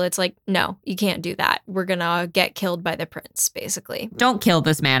 Capulet's like, no, you can't do that. We're going to get killed by the prince, basically. Don't kill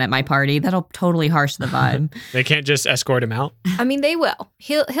this man at my party. That'll totally harsh the vibe. They can't just escort him out. I mean, they will.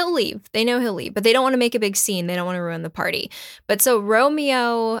 He'll leave. They know he'll leave, but they don't want to make a big scene. They don't want to ruin the party. But so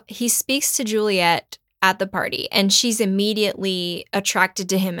Romeo, he speaks to Juliet at the party, and she's immediately attracted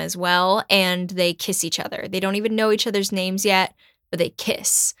to him as well, and they kiss each other. They don't even know each other's names yet, but they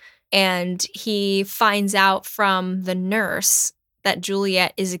kiss. And he finds out from the nurse that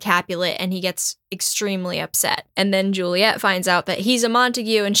Juliet is a Capulet, and he gets extremely upset. And then Juliet finds out that he's a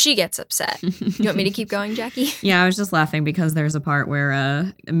Montague, and she gets upset. You want me to keep going, Jackie? Yeah, I was just laughing because there's a part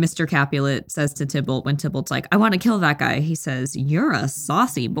where Mr. Capulet says to Tybalt, when Tybalt's like, I want to kill that guy, he says, you're a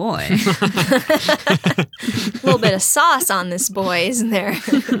saucy boy. A little bit of sauce on this boy, isn't there?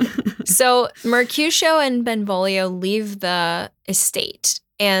 So Mercutio and Benvolio leave the estate.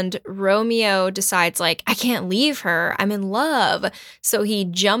 And Romeo decides, like, I can't leave her. I'm in love. So he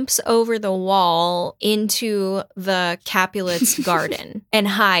jumps over the wall into the Capulets' garden and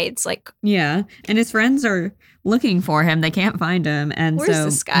hides. Like, Yeah. And his friends are looking for him. They can't find him. And Where's so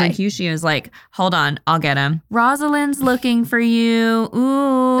this guy? Mercutio's like, hold on, I'll get him. Rosalind's looking for you.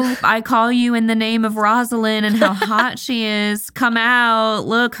 Ooh, I call you in the name of Rosalind and how hot she is. Come out.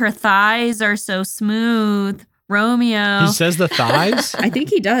 Look, her thighs are so smooth. Romeo. He says the thighs? I think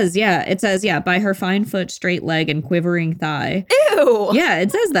he does. Yeah. It says, yeah, by her fine foot, straight leg, and quivering thigh. ew. Yeah,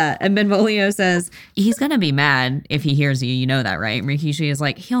 it says that. And Benvolio says, he's going to be mad if he hears you. You know that, right? Mercutio is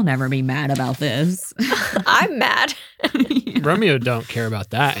like, he'll never be mad about this. I'm mad. Romeo don't care about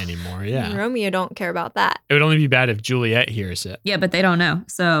that anymore. Yeah. Romeo don't care about that. It would only be bad if Juliet hears it. Yeah, but they don't know.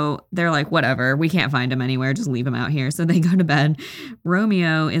 So they're like, whatever. We can't find him anywhere. Just leave him out here. So they go to bed.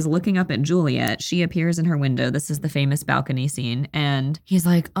 Romeo is looking up at Juliet. She appears in her window. This is the famous balcony scene. And he's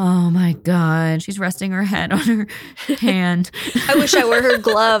like, oh my God. She's resting her head on her hand. I wish I wore her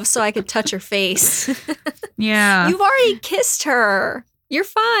glove so I could touch her face. Yeah. You've already kissed her. You're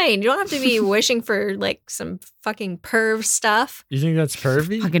fine. You don't have to be wishing for like some fucking perv stuff. You think that's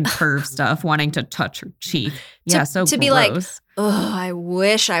pervy? Fucking perv stuff, wanting to touch her cheek. Yeah, so to gross. be like, oh, I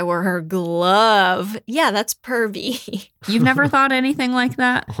wish I wore her glove. Yeah, that's pervy. You've never thought anything like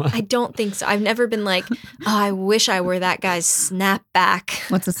that? I don't think so. I've never been like, oh, I wish I wore that guy's snapback.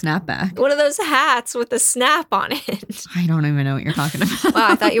 What's a snapback? One of those hats with a snap on it. I don't even know what you're talking about. Wow,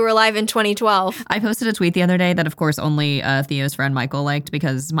 I thought you were alive in 2012. I posted a tweet the other day that, of course, only Theo's friend Michael liked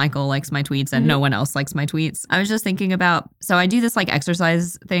because Michael likes my tweets and no one else likes my tweets. I was just thinking about, so I do this like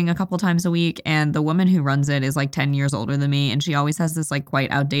exercise thing a couple times a week, and the woman who runs it is like 10 years older than me, and she always has this like quite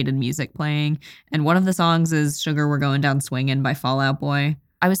outdated music playing. And one of the songs is Sugar We're Going Down Swingin' by Fall Out Boy.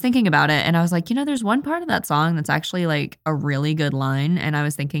 I was thinking about it and I was like, you know, there's one part of that song that's actually like a really good line. And I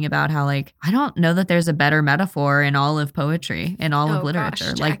was thinking about how like, I don't know that there's a better metaphor in all of poetry, in all of literature.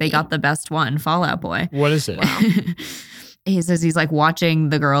 Gosh, like they Jackie. got the best one, Fall Out Boy. What is it? He says he's like watching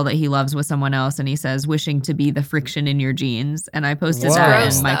the girl that he loves with someone else and he says, wishing to be the friction in your jeans. And I posted It's that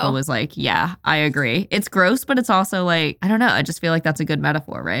gross, and Michael though. was like, yeah, I agree. It's gross, but it's also like, I don't know. I just feel like that's a good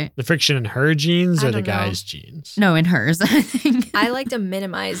metaphor, right? The friction in her jeans I or the don't know. guy's jeans? No, in hers, I think. I like to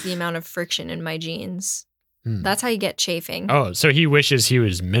minimize the amount of friction in my jeans. Hmm. That's how you get chafing. Oh, so he wishes he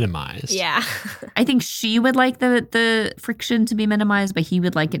was minimized. Yeah. I think she would like the friction to be minimized, but he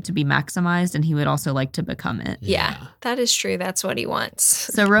would like it to be maximized and he would also like to become it. Yeah, that is true. That's what he wants.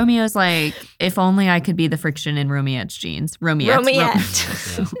 So Romeo's like, if only I could be the friction in Romiette's jeans. Romiette.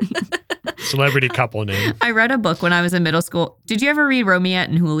 Celebrity couple name. I read a book when I was in middle school. Did you ever read Romiette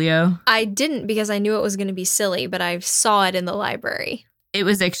and Julio? I didn't because I knew it was going to be silly, but I saw it in the library. It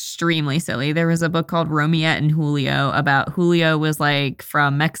was extremely silly. There was a book called Romiette and Julio about Julio was like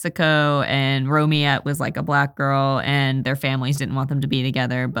from Mexico and Romiette was like a black girl and their families didn't want them to be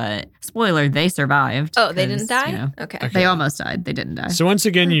together. But spoiler, they survived. Oh, they 'cause, didn't die? you know, Okay. Okay. They almost died. They didn't die. So once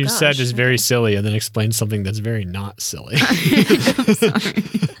again, Oh, you gosh. said is very silly and then explained something that's very not silly. I'm sorry.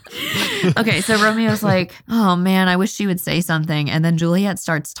 Okay, so Romeo's like, oh man, I wish she would say something. And then Juliet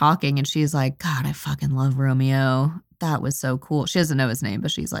starts talking and she's like, God, I fucking love Romeo. That was so cool. She doesn't know his name, but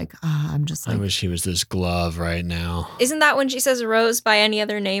she's like, I'm just I like, wish he was this glove right now. Isn't that when she says a rose by any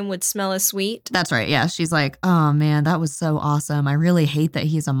other name would smell as sweet? that's right. Yeah. She's like, oh man, that was so awesome. I really hate that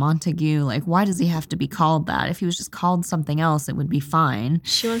he's a Montague. Like, why does he have to be called that? If he was just called something else, it would be fine.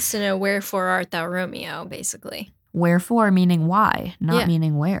 She wants to know wherefore art thou Romeo, basically. Wherefore, meaning why, not Yeah.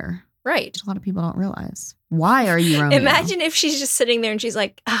 meaning where. Right. Which a lot of people don't realize. Why are you Romeo? Imagine if she's just sitting there and she's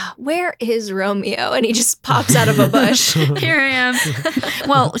like, where is Romeo? And he just pops out of a bush. Here I am.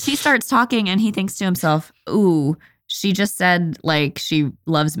 Well, she starts talking and he thinks to himself, ooh, she just said like she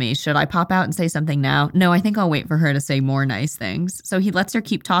loves me. Should I pop out and say something now? No, I think I'll wait for her to say more nice things. So he lets her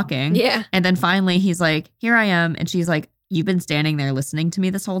keep talking. Yeah. And then finally he's like, here I am. And she's like, you've been standing there listening to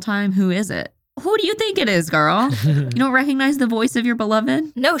me this whole time. Who is it? Who do you think it is, girl? You don't recognize the voice of your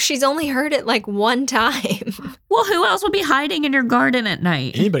beloved? No, she's only heard it like one time. Well, who else would be hiding in your garden at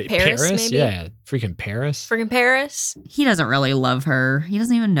night? Anybody? Paris, Paris? maybe? Yeah. Freaking Paris. Friggin' Paris. He doesn't really love her. He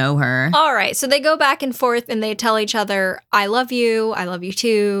doesn't even know her. All right. So they go back and forth and they tell each other, I love you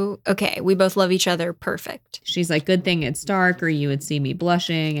too. Okay. We both love each other. Perfect. She's like, good thing it's dark or you would see me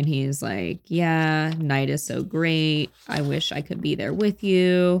blushing. And he's like, yeah, night is so great. I wish I could be there with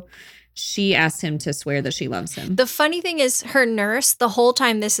you. She asks him to swear that she loves him. The funny thing is, her nurse, the whole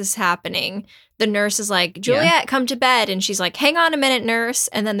time this is happening, the nurse is like, Juliet, come to bed. And she's like, hang on a minute, nurse.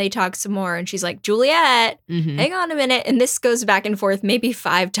 And then they talk some more. And she's like, Juliet, Mhm. hang on a minute. And this goes back and forth maybe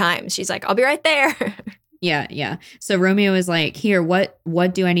 5 times. She's like, I'll be right there. Yeah. So Romeo is like, here, what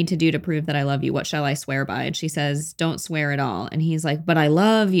do I need to do to prove that I love you? What shall I swear by? And she says, don't swear at all. And he's like, but I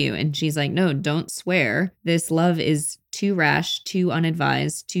love you. And she's like, no, don't swear. This love is too rash, too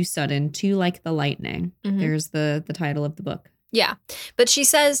unadvised, too sudden, too like the lightning. Mhm. There's the title of the book. Yeah. But she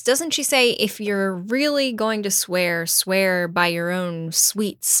says, doesn't she say, if you're really going to swear by your own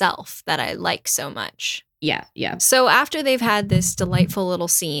sweet self that I like so much? Yeah. So after they've had this delightful little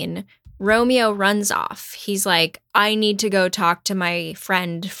scene, Romeo runs off. He's like, I need to go talk to my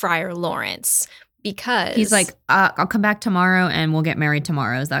friend Friar Lawrence because He's like, I'll come back tomorrow and we'll get married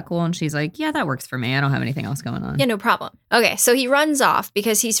tomorrow. Is that cool? And she's like, yeah, that works for me. I don't have anything else going on. yeah, no problem. Okay, so he runs off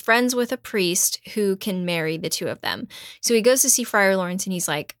because he's friends with a priest who can marry the two of them. So he goes to see Friar Lawrence and he's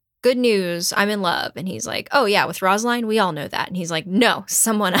like, good news, I'm in love. And he's like, oh yeah, with Rosaline, we all know that. And he's like, no,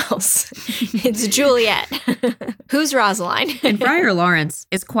 someone else. It's Juliet. Who's Rosaline? And Friar Lawrence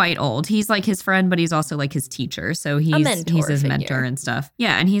is quite old. He's like his friend, but he's also like his teacher. So he's mentor his figure. mentor and stuff.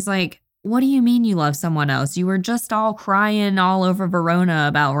 Yeah. And he's like, what do you mean you love someone else? You were just all crying all over Verona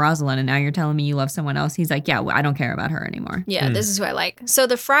about Rosalind, and now you're telling me you love someone else? He's like, yeah, well, I don't care about her anymore. Yeah, this is who I like. So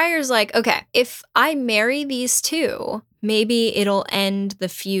the friar's like, okay, if I marry these two, maybe it'll end the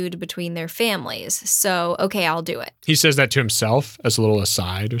feud between their families. So, okay, I'll do it. He says that to himself as a little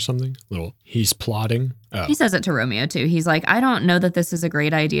aside or something. He's plotting. Oh. He says it to Romeo too. He's like, I don't know that this is a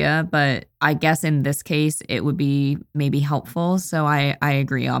great idea, but I guess in this case it would be maybe helpful. So I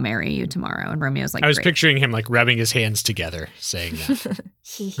agree, I'll marry you tomorrow. And Romeo's like, I was great. picturing him like rubbing his hands together, saying that.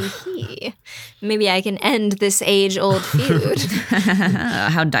 Hee. Maybe I can end this age-old feud.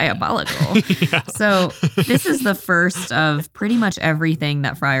 How diabolical. Yeah. So this is the first of pretty much everything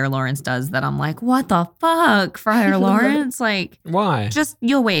that Friar Lawrence does that I'm like, what the fuck, Friar Lawrence? Like, Why? just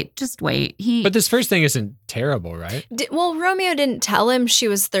wait. But this first thing isn't terrible, right? Well, Romeo didn't tell him she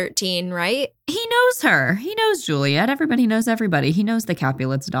was 13, right? He knows her. He knows Juliet. Everybody knows everybody. He knows the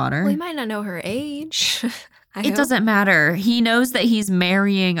Capulet's daughter. Well, he might not know her age. It doesn't matter. He knows that he's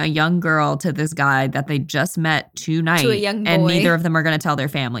marrying a young girl to this guy that they just met tonight. To a young and boy. neither of them are going to tell their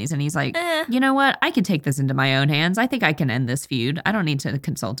families. And he's like, you know what? I can take this into my own hands. I think I can end this feud. I don't need to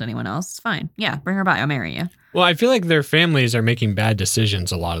consult anyone else. It's fine. Yeah, bring her by. I'll marry you. Well, I feel like their families are making bad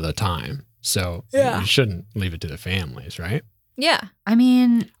decisions a lot of the time. So you shouldn't leave it to the families, right? Yeah. I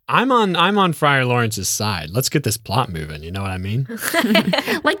mean, I'm on Friar Lawrence's side. Let's get this plot moving. You know what I mean?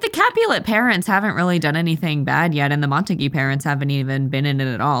 like the Capulet parents haven't really done anything bad yet. And the Montague parents haven't even been in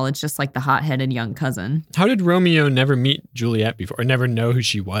it at all. It's just like the hot-headed young cousin. How did Romeo never meet Juliet before or never know who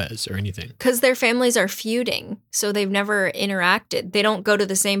she was or anything? Because their families are feuding, so they've never interacted. They don't go to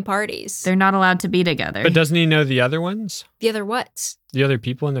the same parties. They're not allowed to be together. But doesn't he know the other ones? The other what? The other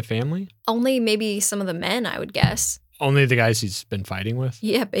people in the family? Only maybe some of the men, I would guess. Only the guys he's been fighting with?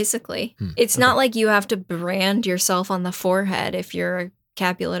 Yeah, basically. It's not like you have to brand yourself on the forehead if you're a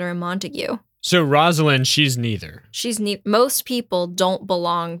Capulet or a Montague. So Rosalind, she's neither. Most people don't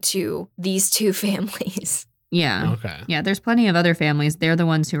belong to these two families. Yeah. Okay. Yeah, there's plenty of other families. They're the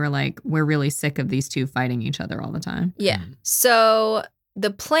ones who are like, we're really sick of these two fighting each other all the time. Yeah. So the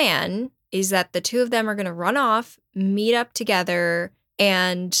plan is that the two of them are going to run off, meet up together,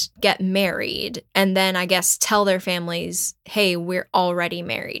 and get married. And then I guess tell their families, hey, we're already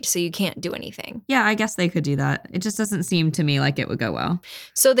married, so you can't do anything. Yeah, I guess they could do that. It just doesn't seem to me like it would go well.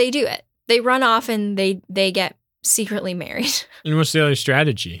 So they do it. They run off and they get secretly married. And what's the other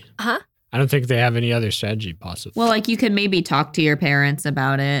strategy? Huh? I don't think they have any other strategy possible. Well, like you could maybe talk to your parents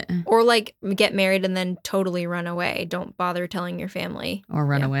about it Or like get married and then totally run away. Don't bother telling your family. or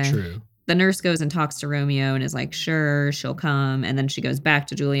run Yeah. away. True. The nurse goes and talks to Romeo and is like, sure, she'll come. And then she goes back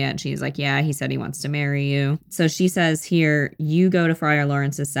to Juliet and she's like, yeah, he said he wants to marry you. So she says here, you go to Friar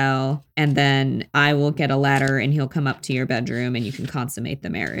Lawrence's cell and then I will get a ladder and he'll come up to your bedroom and you can consummate the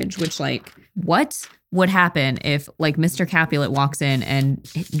marriage. Which, like, what would happen if like Mr. Capulet walks in and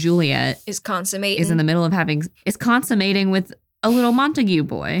Juliet Is consummating. is in the middle of is consummating with a little Montague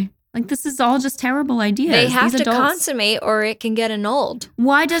boy? Like, this is all just terrible ideas. They have These to adults- consummate or it can get annulled.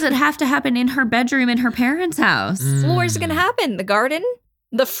 Why does it have to happen in her bedroom in her parents' house? Well, where's it going to happen? The garden?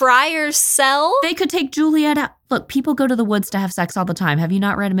 The friar's cell? They could take Juliet out. Look, people go to the woods to have sex all the time. Have you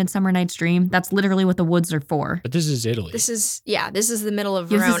not read A Midsummer Night's Dream? That's literally what the woods are for. But this is Italy. This is the middle of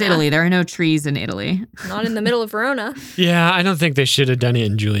Verona. This is Italy. There are no trees in Italy. Not in the middle of Verona. Yeah, I don't think they should have done it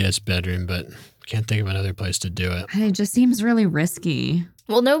in Juliet's bedroom, but can't think of another place to do it. It just seems really risky.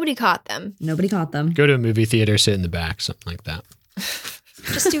 Well, nobody caught them. Nobody caught them. Go to a movie theater, sit in the back, something like that.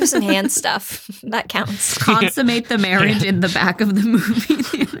 Just do some hand stuff. That counts. Consummate the marriage in the back of the movie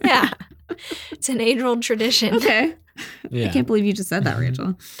theater. Yeah. It's an age-old tradition. Okay. Yeah. I can't believe you just said that,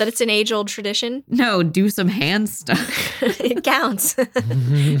 Rachel. That it's an age-old tradition. No, do some hand stuff. It counts.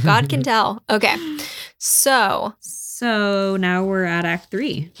 God can tell. Okay. So Now we're at Act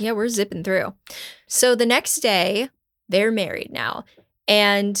 3. yeah, we're zipping through. So the next day, they're married now.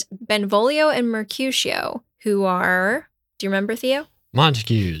 And Benvolio and Mercutio, who are, do you remember, Theo?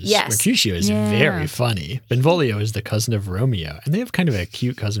 Montagues. Yes. Mercutio is Yeah. very funny. Benvolio is the cousin of Romeo, and they have kind of a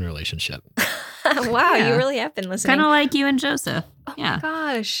cute cousin relationship. Wow, Yeah. you really have been listening. Kind of like you and Joseph. Oh Yeah. my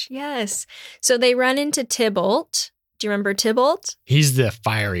gosh, yes. So they run into Tybalt. Do you remember Tybalt? He's the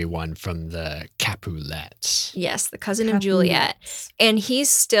fiery one from the Capulets. Yes, the cousin of Juliet. And he's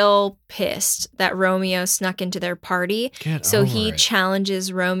still pissed that Romeo snuck into their party. Get So over he it.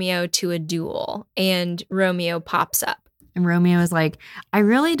 challenges Romeo to a duel, and Romeo pops up. And Romeo is like, I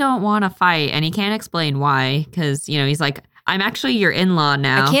really don't want to fight. And he can't explain why. Because, he's like, I'm actually your in-law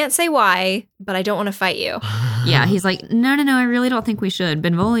now. I can't say why, but I don't want to fight you. Yeah, he's like, no, I really don't think we should.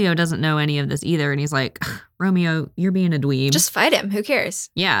 Benvolio doesn't know any of this either. And he's like, Romeo, you're being a dweeb. Just fight him. Who cares?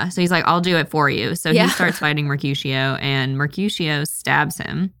 Yeah. So he's like, I'll do it for you. So Yeah. he starts fighting Mercutio, and Mercutio stabs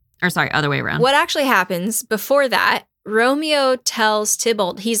him. Or sorry, other way around. What actually happens before that, Romeo tells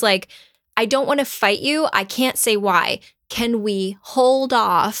Tybalt, he's like, I don't want to fight you. I can't say why. Can we hold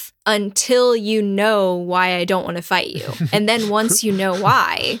off until you know why I don't want to fight you? And then once you know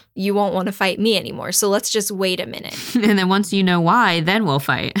why, you won't want to fight me anymore. So let's just wait a minute. And then once you know why, then we'll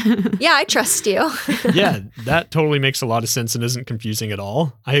fight. Yeah, I trust you. Yeah, that totally makes a lot of sense and isn't confusing at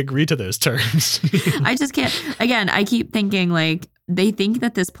all. I agree to those terms. I just can't. Again, I keep thinking like, they think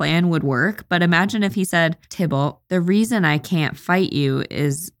that this plan would work. But imagine if he said, Tybalt, the reason I can't fight you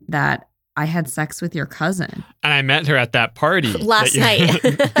is that I had sex with your cousin And I met her at that party Last that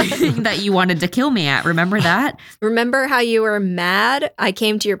night. that you wanted to kill me at. Remember that? Remember how you were mad I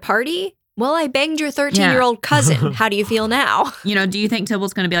came to your party? Well, I banged your 13-year-old cousin. How do you feel now? Do you think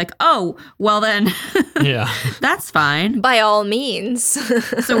Tybalt's going to be like, oh, well then, Yeah. that's fine. By all means.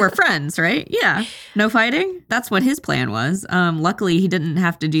 So we're friends, right? Yeah. No fighting? That's what his plan was. Luckily, he didn't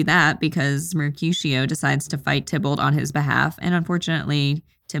have to do that because Mercutio decides to fight Tybalt on his behalf. And unfortunately,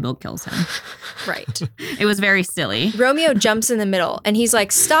 Tybalt kills him. Right. It was very silly. Romeo jumps in the middle and he's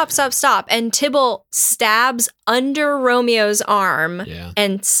like, stop. And Tybalt stabs under Romeo's arm Yeah.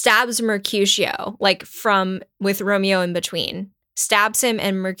 and stabs Mercutio, like with Romeo in between. Stabs him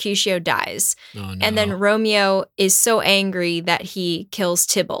and Mercutio dies. Oh, no. And then Romeo is so angry that he kills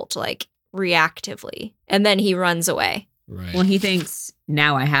Tybalt, like reactively. And then he runs away. Right. Well, he thinks,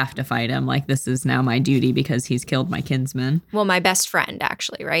 now I have to fight him. Like, this is now my duty because he's killed my kinsman. Well, my best friend,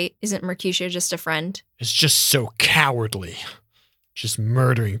 actually, right? Isn't Mercutio just a friend? It's just so cowardly. Just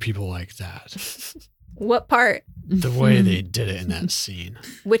murdering people like that. What part? The way they did it in that scene.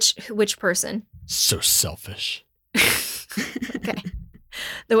 Which person? So selfish. Okay.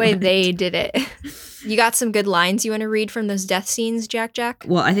 The way they did it. You got some good lines you want to read from those death scenes, Jack?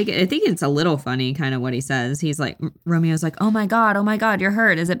 Well, I think it's a little funny kind of what he says. He's like, Romeo's like, oh my God, you're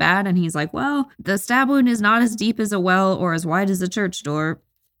hurt. Is it bad? And he's like, well, the stab wound is not as deep as a well or as wide as a church door,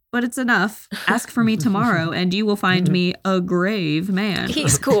 but it's enough. Ask for me tomorrow and you will find me a grave man.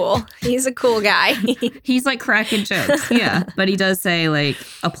 He's cool. He's a cool guy. He's like cracking jokes. Yeah. But he does say like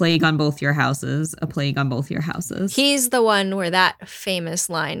a plague on both your houses, a plague on both your houses. He's the one where that famous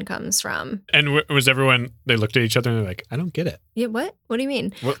line comes from. And was everyone, they looked at each other and they're like, I don't get it. Yeah, what? What do you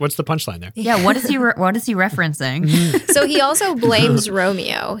mean? What's the punchline there? Yeah. What is he referencing? So he also blames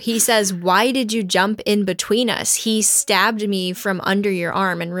Romeo. He says, why did you jump in between us? He stabbed me from under your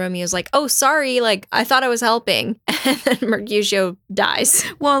arm. And Romeo's like, oh, sorry. Like, I thought I was helping. And then Mercutio dies.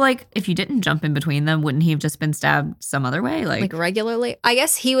 Well, like if you didn't jump in between them, wouldn't he have just been stabbed some other way? Like regularly. I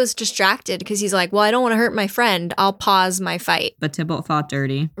guess he was distracted because he's like, well, I don't want to hurt my friend. I'll pause my fight. But Tybalt fought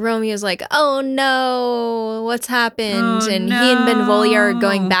dirty. Romeo's like, oh no, what's happened? Oh, and he and Benvolio are no.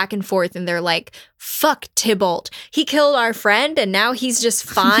 going back and forth and they're like, fuck Tybalt. He killed our friend and now he's just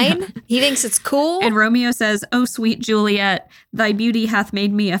fine. He thinks it's cool. And Romeo says, oh, sweet Juliet, thy beauty hath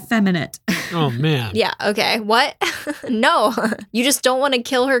made me effeminate. Oh, man. Yeah, okay. What? No. You just don't want to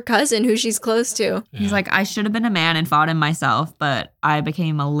kill her cousin who she's close to. Yeah. He's like, I should have been a man and fought him myself, but I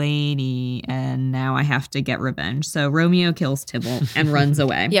became a lady and now I have to get revenge. So Romeo kills Tybalt and runs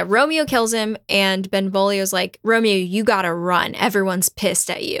away. Yeah, Romeo kills him and Benvolio's like, Romeo, you gotta run. Everyone's pissed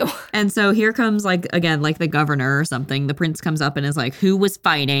at you. And so here comes like the governor or something. The prince comes up and is like, who was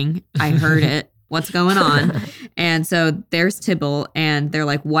fighting? I heard it. What's going on? And so there's Tybalt, and they're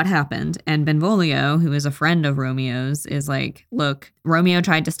like, what happened? And Benvolio, who is a friend of Romeo's, is like, look, Romeo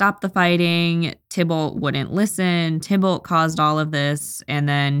tried to stop the fighting. Tybalt wouldn't listen. Tybalt caused all of this, and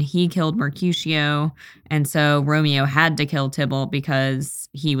then he killed Mercutio. And so Romeo had to kill Tybalt because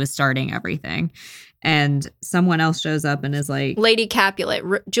he was starting everything. And someone else shows up and is like, Lady Capulet,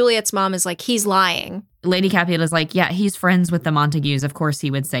 Juliet's mom, is like, he's lying. Lady Capulet is like, yeah, he's friends with the Montagues. Of course he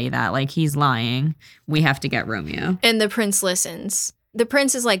would say that. Like, he's lying. We have to get Romeo. And the prince listens. The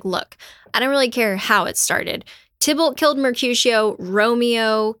prince is like, look, I don't really care how it started. Tybalt killed Mercutio.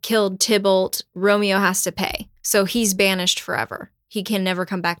 Romeo killed Tybalt. Romeo has to pay. So he's banished forever. He can never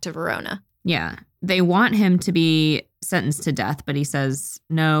come back to Verona. Yeah. They want him to be sentenced to death, but he says,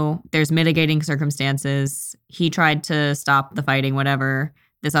 no, there's mitigating circumstances. He tried to stop the fighting, whatever.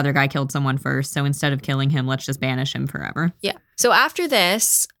 This other guy killed someone first. So instead of killing him, let's just banish him forever. Yeah. So after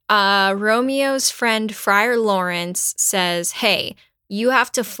this, Romeo's friend Friar Lawrence says, hey, you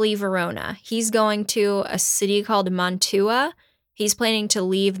have to flee Verona. He's going to a city called Mantua. He's planning to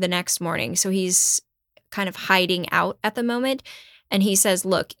leave the next morning. So he's kind of hiding out at the moment. And he says,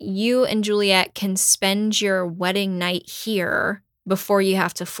 look, you and Juliet can spend your wedding night here before you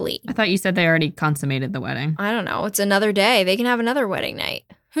have to flee. I thought you said they already consummated the wedding. I don't know. It's another day. They can have another wedding night.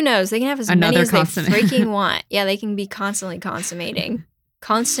 Who knows? They can have as Another many as they consummate. freaking want. Yeah, they can be constantly consummating.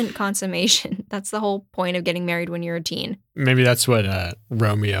 Constant consummation. That's the whole point of getting married when you're a teen. Maybe that's what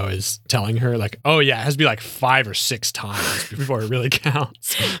Romeo is telling her. Like, oh, yeah, it has to be like 5 or 6 times before it really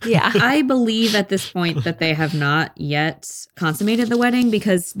counts. Yeah. I believe at this point that they have not yet consummated the wedding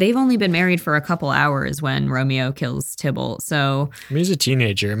because they've only been married for a couple hours when Romeo kills Tybalt. So I mean, he's a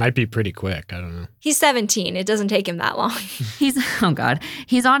teenager. It might be pretty quick. I don't know. He's 17. It doesn't take him that long.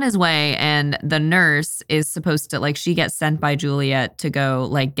 he's on his way, and the nurse is supposed to, like, she gets sent by Juliet to go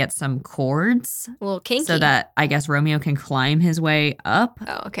like get some cords A little kinky. so that I guess Romeo can climb his way up.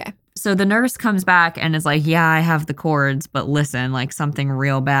 Oh, okay. So the nurse comes back and is like, yeah, I have the cords, but listen, like something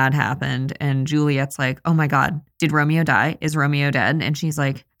real bad happened. And Juliet's like, oh my God, did Romeo die? Is Romeo dead? And she's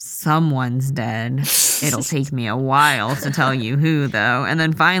like, someone's dead. It'll take me a while to tell you who, though. And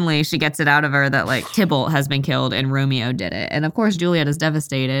then finally she gets it out of her that like Tybalt has been killed and Romeo did it. And of course, Juliet is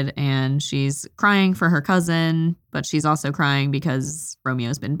devastated and she's crying for her cousin, but she's also crying because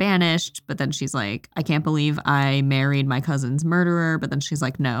Romeo's been banished. But then she's like, I can't believe I married my cousin's murderer. But then she's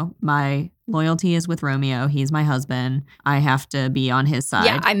like, no, my loyalty is with Romeo. He's my husband. I have to be on his side.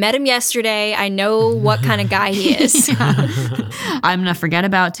 Yeah, I met him yesterday. I know what kind of guy he is. I'm going to forget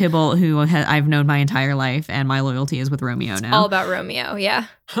about Tybalt, who I've known my entire life, and my loyalty is with Romeo now. All about Romeo, yeah.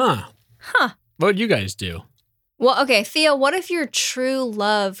 Huh. What would you guys do? Well, okay, Thea, what if your true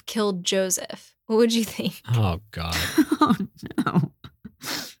love killed Joseph? What would you think? Oh, God. Oh, no.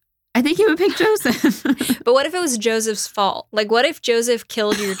 I think he would pick Joseph. But what if it was Joseph's fault? Like, what if Joseph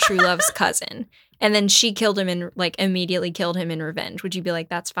killed your true love's cousin and then she killed him and, like, immediately killed him in revenge? Would you be like,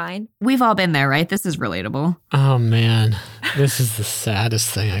 that's fine? We've all been there, right? This is relatable. Oh, man. This is the saddest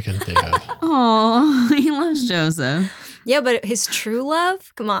thing I can think of. Oh, he loves Joseph. Yeah, but his true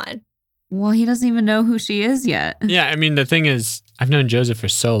love? Come on. Well, he doesn't even know who she is yet. Yeah, I mean, the thing is, I've known Joseph for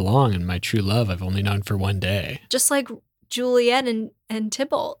so long, and my true love I've only known for one day. Just like Juliet and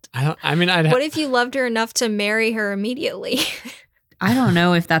Tybalt. What if you loved her enough to marry her immediately? I don't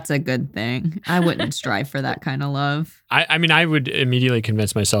know if that's a good thing. I wouldn't strive for that kind of love. I mean, I would immediately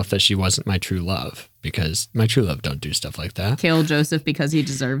convince myself that she wasn't my true love because my true love don't do stuff like that. Kill Joseph because he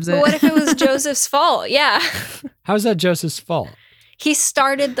deserves it. But what if it was Joseph's fault? Yeah. How's that Joseph's fault? He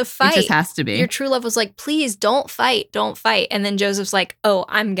started the fight. It just has to be. Your true love was like, please don't fight. And then Joseph's like, oh,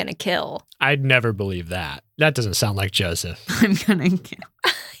 I'm going to kill. I'd never believe that. That doesn't sound like Joseph. I'm gonna kill.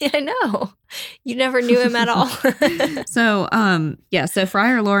 Yeah, I know. You never knew him at all. So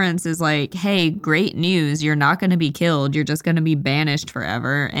Friar Lawrence is like, hey, great news. You're not going to be killed. You're just going to be banished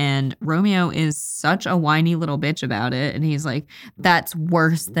forever. And Romeo is such a whiny little bitch about it. And he's like, that's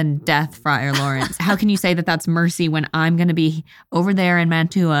worse than death, Friar Lawrence. How can you say that that's mercy when I'm going to be over there in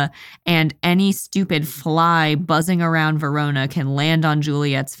Mantua and any stupid fly buzzing around Verona can land on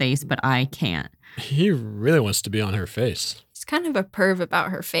Juliet's face, but I can't? He really wants to be on her face. He's kind of a perv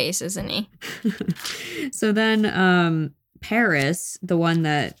about her face, isn't he? So then Paris, the one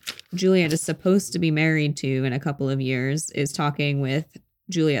that Juliet is supposed to be married to in a couple of years, is talking with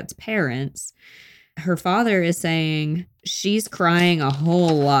Juliet's parents. her father is saying she's crying a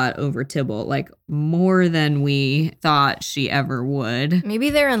whole lot over Tybalt, like more than we thought she ever would. Maybe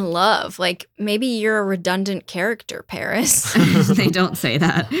they're in love. Like, maybe you're a redundant character, Paris. They don't say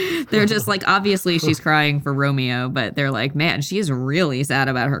that. They're just like, obviously she's crying for Romeo, but they're like, man, she is really sad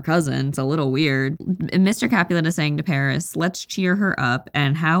about her cousin. It's a little weird. Mr. Capulet is saying to Paris, let's cheer her up.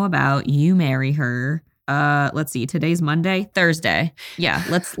 And how about you marry her? Let's see, today's Monday, Thursday. Yeah,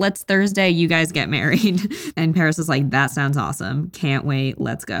 let's Thursday, you guys get married. And Paris is like, that sounds awesome. Can't wait.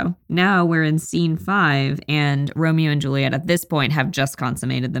 Let's go. Now we're in scene 5, and Romeo and Juliet at this point have just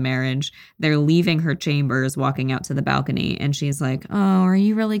consummated the marriage. They're leaving her chambers, walking out to the balcony, and she's like, oh, are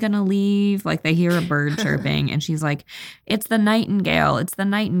you really gonna leave? Like, they hear a bird chirping, and she's like, it's the nightingale. It's the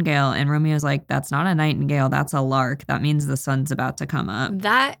nightingale. And Romeo's like, that's not a nightingale. That's a lark. That means the sun's about to come up.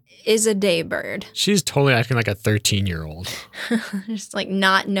 That is a daybird. She's totally acting like a 13-year-old. Just like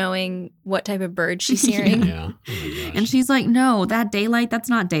not knowing what type of bird she's hearing. Yeah. Oh my gosh. And she's like, no, that daylight, that's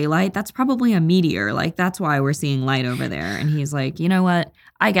not daylight. That's probably a meteor. Like, that's why we're seeing light over there. And he's like, you know what?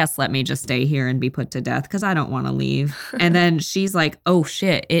 I guess let me just stay here and be put to death because I don't want to leave. And then she's like, oh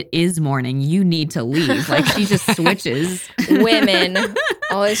shit, it is morning. You need to leave. Like, she just switches. Women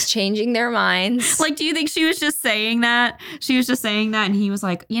always changing their minds. Like, do you think she was just saying that? She was just saying that. And he was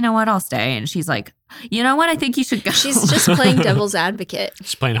like, you know what? I'll stay. And she's like, you know what? I think you should go. She's just playing devil's advocate.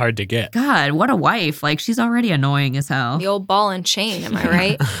 She's playing hard to get. God, what a wife. Like, she's already annoying as hell. The old ball and chain, am I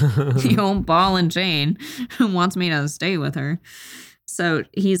right? The old ball and chain who wants me to stay with her. So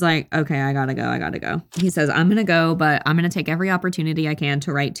he's like, okay, I gotta go. He says, I'm gonna go, but I'm gonna take every opportunity I can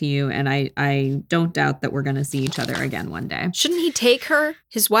to write to you. And I don't doubt that we're gonna see each other again one day. Shouldn't he take her,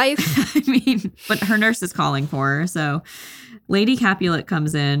 his wife? I mean, but her nurse is calling for her. So Lady Capulet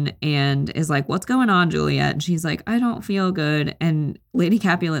comes in and is like, what's going on, Juliet? And she's like, I don't feel good. And Lady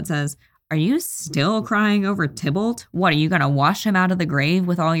Capulet says, are you still crying over Tybalt? What, are you going to wash him out of the grave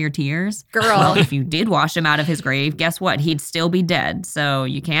with all your tears? Girl. Well, if you did wash him out of his grave, guess what? He'd still be dead. So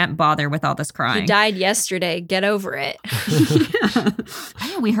you can't bother with all this crying. He died yesterday. Get over it. Yeah.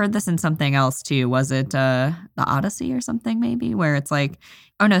 I know we heard this in something else too. Was it the Odyssey or something maybe? Where it's like,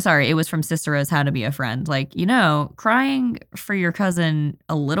 oh no, sorry. It was from Cicero's How to Be a Friend. Like, you know, crying for your cousin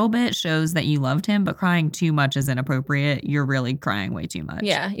a little bit shows that you loved him, but crying too much is inappropriate. You're really crying way too much.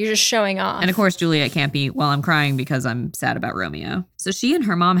 Yeah, you're just showing off. And of course, Juliet can't be, well, I'm crying because I'm sad about Romeo. So she and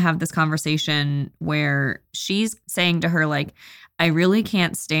her mom have this conversation where she's saying to her, like, I really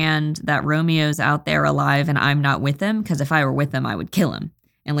can't stand that Romeo's out there alive and I'm not with him, because if I were with him, I would kill him.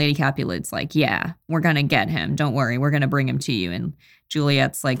 And Lady Capulet's like, yeah, we're going to get him. Don't worry. We're going to bring him to you. And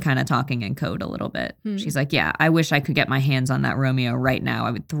Juliet's like kind of talking in code a little bit. She's like, yeah, I wish I could get my hands on that Romeo right now.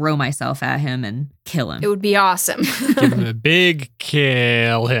 I would throw myself at him and kill him. It would be awesome. Give him a big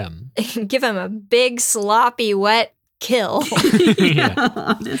kill him. Give him a big, sloppy, wet kill. Yeah,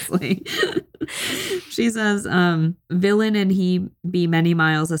 honestly. She says, villain and he be many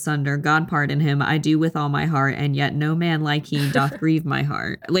miles asunder. God pardon him. I do with all my heart, and yet no man like he doth grieve my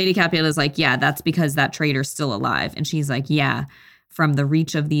heart. Lady Capulet is like, yeah, that's because that traitor's still alive. And she's like, yeah, from the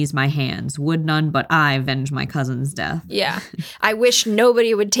reach of these my hands, would none but I venge my cousin's death. Yeah. I wish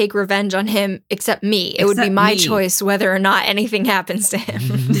nobody would take revenge on him except me. It would be my choice whether or not anything happens to him.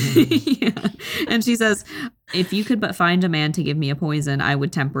 Yeah. And she says, if you could but find a man to give me a poison, I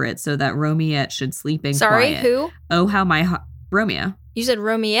would temper it so that Romiette should sleep in Sorry, quiet. who? Oh, how my Romeo. You said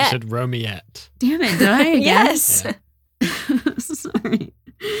Romiette. You said Romiette. Damn it, did I again? Yes. Yeah. Sorry.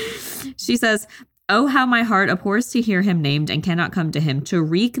 She says, oh, how my heart abhors to hear him named and cannot come to him, to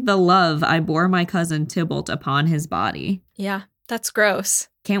wreak the love I bore my cousin Tybalt upon his body. Yeah, that's gross.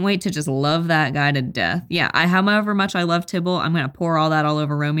 Can't wait to just love that guy to death. Yeah, however much I love Tybalt, I'm going to pour all that all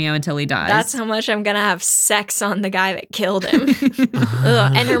over Romeo until he dies. That's how much I'm going to have sex on the guy that killed him.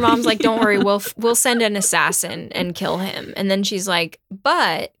 Ugh. And her mom's like, don't worry, we'll send an assassin and kill him. And then she's like,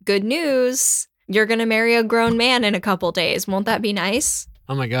 but good news, you're going to marry a grown man in a couple days. Won't that be nice?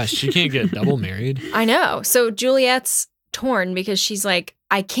 Oh my gosh, she can't get double married. I know. So Juliet's torn because she's like,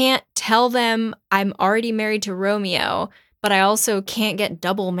 I can't tell them I'm already married to Romeo, but I also can't get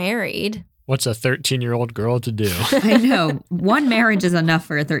double married. What's a 13-year-old girl to do? I know. One marriage is enough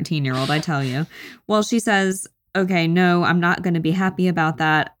for a 13-year-old, I tell you. Well, she says, okay, no, I'm not going to be happy about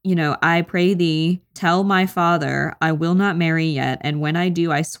that. You know, I pray thee, tell my father, I will not marry yet. And when I do,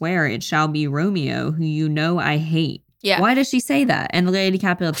 I swear it shall be Romeo, who you know I hate. Yeah. Why does she say that? And Lady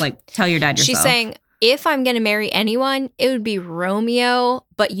Capulet's like, tell your dad yourself. She's saying, if I'm going to marry anyone, it would be Romeo,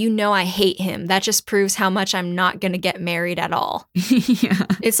 but you know I hate him. That just proves how much I'm not going to get married at all. Yeah.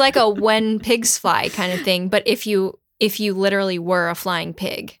 It's like a when pigs fly kind of thing. But if you if you literally were a flying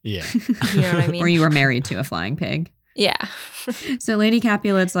pig. Yeah. You know what I mean? Or you were married to a flying pig. Yeah. So Lady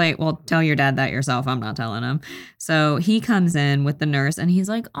Capulet's like, well, tell your dad that yourself. I'm not telling him. So he comes in with the nurse and he's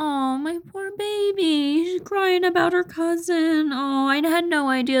like, oh, my poor baby. She's crying about her cousin. Oh, I had no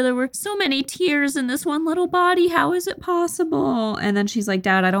idea there were so many tears in this one little body. How is it possible? And then she's like,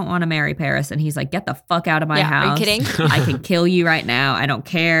 Dad, I don't want to marry Paris. And he's like, get the fuck out of my house. Are you kidding? I can kill you right now. I don't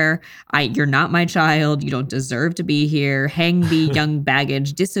care. You're not my child. You don't deserve to be here. Hang thee, young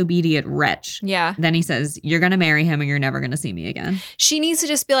baggage, disobedient wretch. Yeah. Then he says, you're going to marry him and you're never going to see me again. She needs to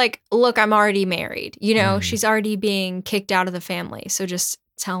just be like, look, I'm already married. You know, she's already being kicked out of the family. So just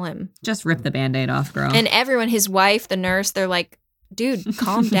tell him. Just rip the Band-Aid off, girl. And everyone, his wife, the nurse, they're like, dude,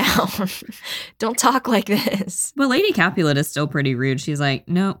 calm down. Don't talk like this. But Lady Capulet is still pretty rude. She's like,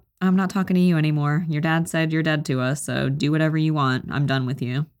 no, I'm not talking to you anymore. Your dad said you're dead to us, so do whatever you want. I'm done with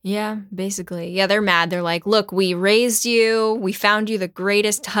you. Yeah, basically. Yeah, they're mad. They're like, look, we raised you. We found you the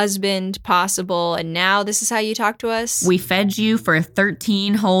greatest husband possible. And now this is how you talk to us? We fed you for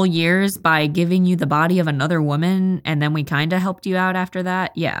 13 whole years by giving you the body of another woman. And then we kind of helped you out after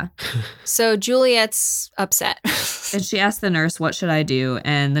that. Yeah. So Juliet's upset. And she asked the nurse, what should I do?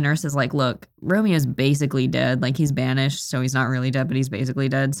 And the nurse is like, look, Romeo's basically dead. Like, he's banished, so he's not really dead, but he's basically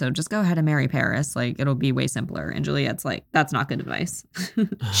dead. So just go ahead and marry Paris. Like, it'll be way simpler. And Juliet's like, that's not good advice.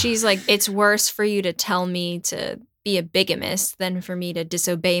 She's like, it's worse for you to tell me to be a bigamist than for me to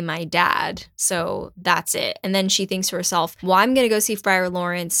disobey my dad. So that's it. And then she thinks to herself, well, I'm going to go see Friar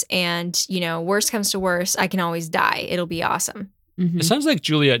Lawrence. And, you know, worst comes to worst, I can always die. It'll be awesome. Mm-hmm. It sounds like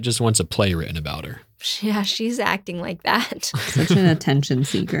Juliet just wants a play written about her. Yeah, she's acting like that. Such an attention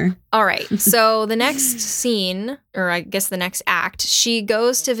seeker. All right. So the next scene, or I guess the next act, she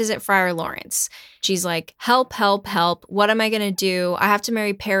goes to visit Friar Lawrence. She's like, help, help, help. What am I going to do? I have to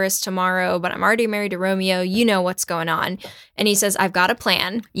marry Paris tomorrow, but I'm already married to Romeo. You know what's going on. And he says, I've got a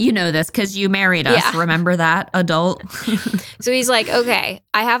plan. You know this because you married us. Yeah. Remember that, adult? So he's like, okay,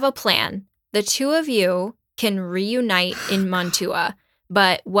 I have a plan. The two of you can reunite in Mantua.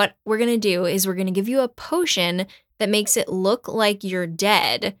 But what we're going to do is we're going to give you a potion that makes it look like you're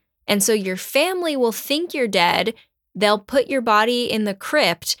dead. And so your family will think you're dead. They'll put your body in the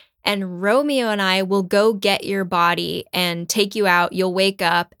crypt, and Romeo and I will go get your body and take you out. You'll wake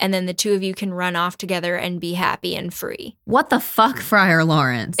up, and then the two of you can run off together and be happy and free. What the fuck, Friar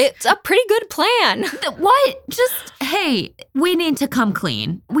Lawrence? It's a pretty good plan. What? Just, hey, we need to come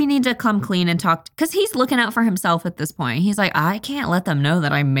clean. We need to come clean and talk. Because he's looking out for himself at this point. He's like, I can't let them know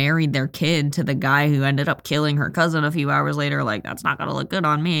that I married their kid to the guy who ended up killing her cousin a few hours later. Like, that's not going to look good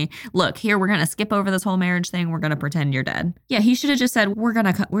on me. Look, here, we're going to skip over this whole marriage thing. We're going to pretend you're dead. Yeah, he should have just said, we're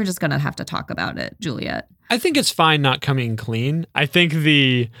just going to have to talk about it, Juliet. I think it's fine not coming clean. I think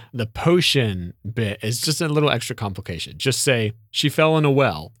the potion bit is just a little extra complication. Just say she fell in a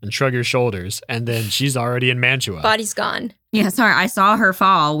well and shrug your shoulders, and then she's already in Mantua. Body's gone. Yeah, sorry, I saw her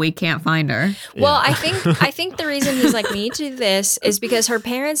fall. We can't find her. Well, I think the reason he's like, we need to do this is because her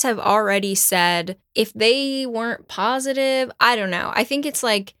parents have already said if they weren't positive, I don't know. I think it's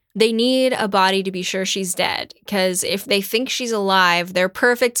like they need a body to be sure she's dead, because if they think she's alive, they're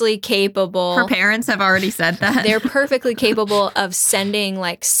perfectly capable. Her parents have already said that. They're perfectly capable of sending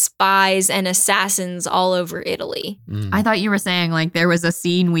like spies and assassins all over Italy. I thought you were saying like there was a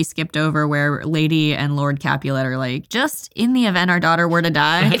scene we skipped over where Lady and Lord Capulet are like, just in the event our daughter were to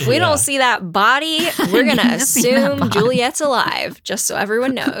die. If we don't see that body, we're going to need to see that assume body. Juliet's alive, just so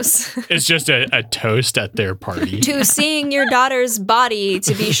everyone knows. It's just a toast at their party. To seeing your daughter's body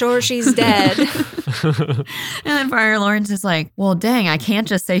to be sure she's dead. And then Friar Lawrence is like, well, dang, I can't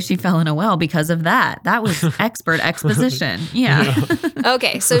just say she fell in a well because of that. That was expert exposition. Yeah.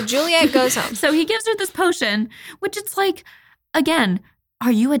 Okay, so Juliet goes home. So he gives her this potion, which it's like, again,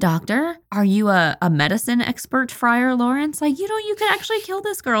 are you a doctor? Are you a medicine expert, Friar Lawrence? Like, you could actually kill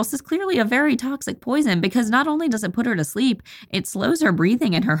this girl. This is clearly a very toxic poison because not only does it put her to sleep, it slows her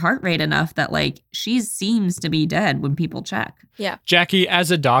breathing and her heart rate enough that, like, she seems to be dead when people check. Yeah. Jackie,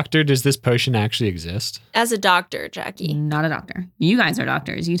 as a doctor, does this potion actually exist? As a doctor, Jackie. Not a doctor. You guys are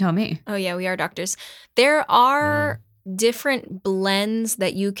doctors. You tell me. Oh, yeah, we are doctors. There are different blends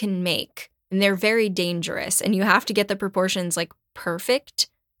that you can make, and they're very dangerous, and you have to get the proportions, like, perfect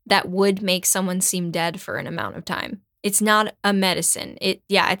that would make someone seem dead for an amount of time. It's not a medicine. It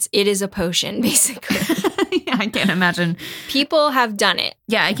is a potion, basically. Yeah, I can't imagine. People have done it.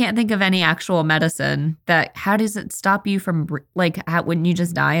 Yeah, I can't think of any actual medicine that, how does it stop you from, wouldn't you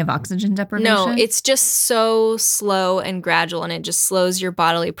just die of oxygen deprivation? No, it's just so slow and gradual, and it just slows your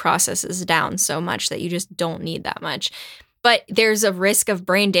bodily processes down so much that you just don't need that much. But there's a risk of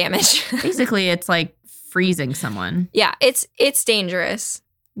brain damage. Basically, it's like freezing someone. Yeah, it's dangerous.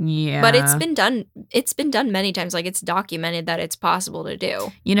 Yeah. But it's been done many times. Like, it's documented that it's possible to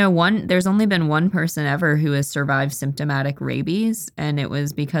do. You know, there's only been one person ever who has survived symptomatic rabies, and it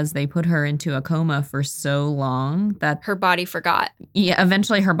was because they put her into a coma for so long that Her body forgot.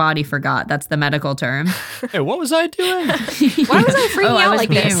 eventually her body forgot. That's the medical term. Hey, what was I doing? Why was I freaking I out was like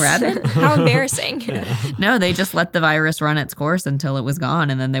being this? rabid? How embarrassing. No, they just let the virus run its course until it was gone,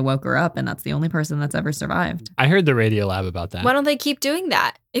 and then they woke her up, and that's the only person that's ever survived. I heard the Radio Lab about that. Why don't they keep doing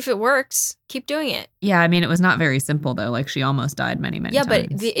that? If it works, keep doing it. Yeah, I mean, it was not very simple, though. Like, she almost died many Yeah, times.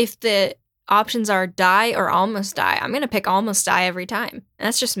 but if the options are die or almost die, I'm going to pick almost die every time. And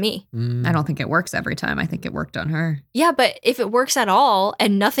that's just me. I don't think it works every time. I think it worked on her. Yeah, but if it works at all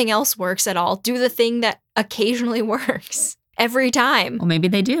and nothing else works at all, do the thing that occasionally works every time. Well, maybe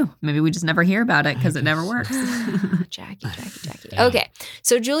they do. Maybe we just never hear about it because it never works. Jackie. Yeah. Okay,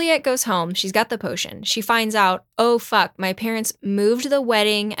 so Juliet goes home. She's got the potion. She finds out, oh, fuck, my parents moved the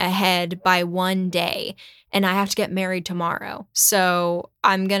wedding ahead by 1 day, and I have to get married tomorrow. So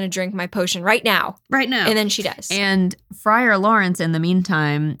I'm going to drink my potion right now. Right now. And then she does. And Friar Lawrence, in the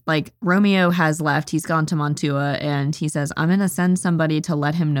meantime, like, Romeo has left. He's gone to Mantua, and he says, I'm going to send somebody to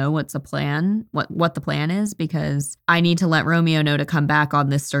let him know what's the plan, what the plan is, because I need to let Romeo know to come back on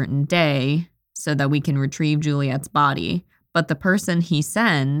this certain day so that we can retrieve Juliet's body. But the person he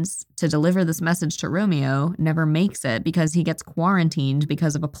sends to deliver this message to Romeo never makes it because he gets quarantined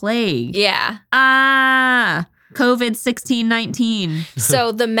because of a plague. Yeah. COVID 1619.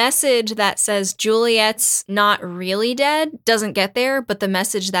 So the message that says Juliet's not really dead doesn't get there, but the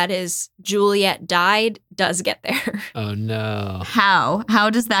message that is Juliet died does get there. Oh, no. How? How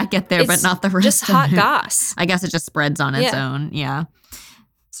does that get there, but It's not the rest Just of hot it? goss. I guess it just spreads on its Yeah. own. Yeah.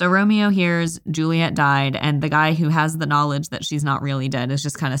 So Romeo hears Juliet died, and the guy who has the knowledge that she's not really dead is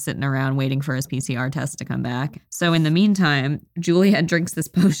just kind of sitting around waiting for his PCR test to come back. So in the meantime, Juliet drinks this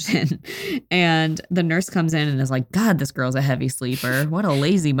potion, and the nurse comes in and is like, God, this girl's a heavy sleeper. What a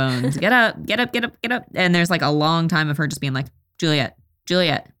lazy bones. Get up, get up, get up, get up. And there's like a long time of her just being like, Juliet,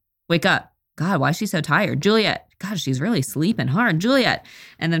 wake up. God, why is she so tired? Juliet, God, she's really sleeping hard. Juliet.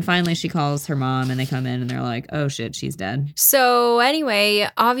 And then finally she calls her mom and they come in and they're like, oh shit, she's dead. So anyway,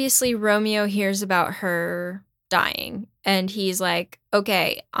 obviously Romeo hears about her dying and he's like,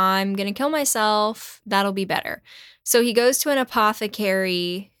 okay, I'm going to kill myself. That'll be better. So he goes to an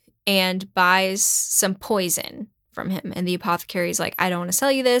apothecary and buys some poison from him. And the apothecary's like, I don't want to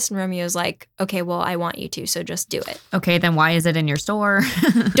sell you this. And Romeo's like, okay, well, I want you to, so just do it. Okay, then why is it in your store?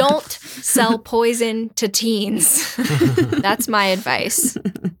 Don't sell poison to teens. That's my advice.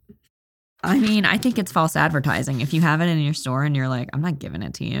 I mean, I think it's false advertising. If you have it in your store and you're like, I'm not giving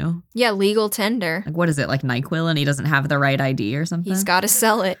it to you. Yeah, legal tender. Like, what is it, like NyQuil and he doesn't have the right ID or something? He's got to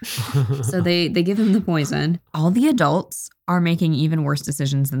sell it. So they give him the poison. All the adults are making even worse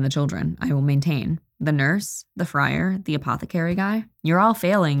decisions than the children, I will maintain. The nurse, the friar, the apothecary guy, you're all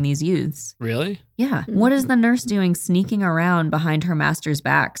failing these youths. Really? Yeah. What is the nurse doing sneaking around behind her master's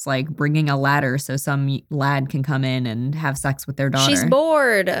backs, like bringing a ladder so some lad can come in and have sex with their daughter? She's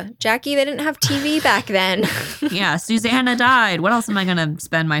bored. Jackie, they didn't have TV back then. Yeah, Susanna died. What else am I going to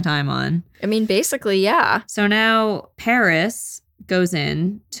spend my time on? I mean, basically, yeah. So now Paris goes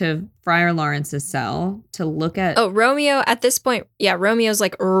in to Friar Lawrence's cell to look at... Oh, Romeo, at this point, yeah, Romeo's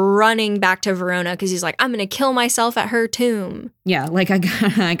like running back to Verona because he's like, I'm going to kill myself at her tomb. Yeah, like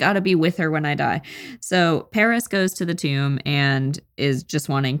I gotta be with her when I die. So Paris goes to the tomb and is just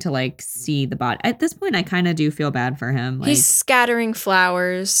wanting to like see the body. At this point, I kind of do feel bad for him. Like, He's scattering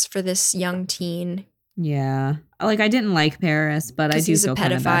flowers for this young teen. yeah, like I didn't like Paris, but I 'Cause do he's a feel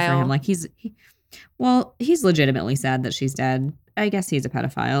kind of bad for pedophile. him. Like he's legitimately sad that she's dead. I guess he's a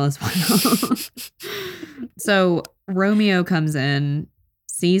pedophile as well. So Romeo comes in,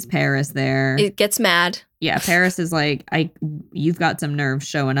 sees Paris there. It gets mad. Yeah, Paris is like, you've got some nerve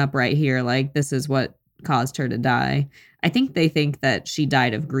showing up right here. Like, this is what caused her to die. I think they think that she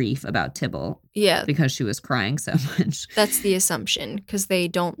died of grief about Tybalt Yeah, because she was crying so much. that's the assumption because they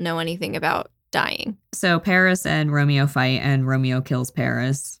don't know anything about dying. So Paris and Romeo fight, and Romeo kills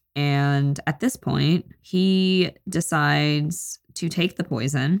Paris. And at this point, he decides to take the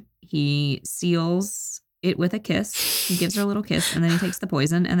poison. He seals it with a kiss. He gives her a little kiss, and then he takes the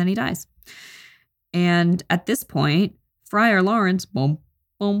poison, and then he dies. And at this point, Friar Lawrence, boom,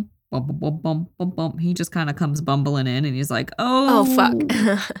 boom, bum, bum, bum, bum, bum, bum. He just kind of comes bumbling in, and he's like, Oh,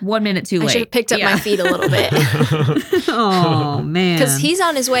 fuck. 1 minute too I late. should have picked up my feet a little bit. Oh, man. Because he's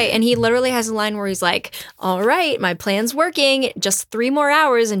on his way and he literally has a line where he's like, all right, my plan's working. Just 3 more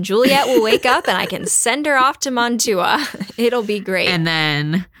hours and Juliet will wake up and I can send her off to Mantua. It'll be great. And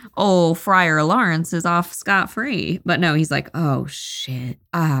then oh, Friar Lawrence is off scot-free. But no, he's like, oh, shit.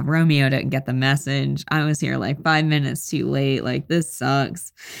 Romeo didn't get the message. I was here like 5 minutes too late. Like, this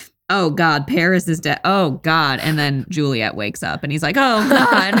sucks. Oh, God, Paris is dead. Oh, God. And then Juliet wakes up and he's like, oh,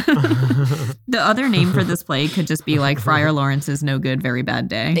 God. The other name for this play could just be like Friar Lawrence's no good, very bad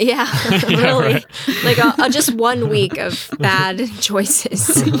day. Yeah, really. Like just 1 week of bad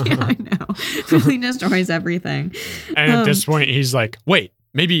choices. Yeah, I know. Really destroys everything. And at this point, he's like, wait,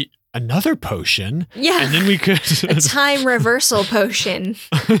 maybe another potion? Yeah. And then we could... A time reversal potion.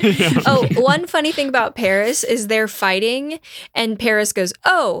 Oh, one funny thing about Paris is they're fighting and Paris goes,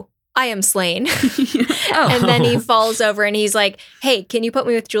 oh, I am slain. And then he falls over and he's like, hey, can you put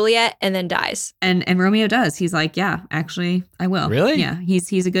me with Juliet? And then dies. And Romeo does. He's like, yeah, actually, I will. Really? Yeah,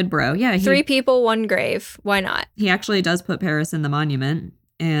 he's a good bro. Yeah. 3 people, 1 grave. Why not? He actually does put Paris in the monument.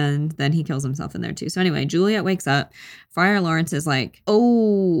 And then he kills himself in there too. So anyway, Juliet wakes up. Friar Lawrence is like,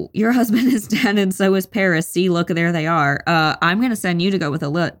 oh, your husband is dead and so is Paris. See, look, there they are. I'm going to send you to go with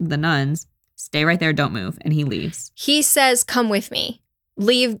the nuns. Stay right there. Don't move. And he leaves. He says, come with me.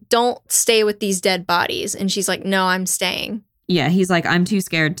 Leave. Don't stay with these dead bodies. And she's like, no, I'm staying. Yeah, he's like, I'm too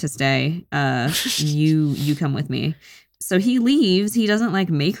scared to stay. You come with me. So he leaves. He doesn't like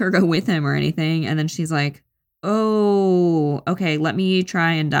make her go with him or anything. And then she's like, oh, okay, let me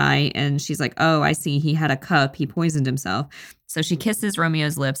try and die. And she's like, oh, I see. He had a cup. He poisoned himself. So she kisses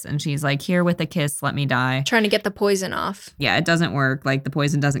Romeo's lips and she's like, here with a kiss, let me die. Trying to get the poison off. Yeah, it doesn't work. Like the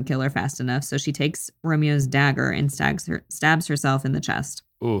poison doesn't kill her fast enough. So she takes Romeo's dagger and stabs herself in the chest.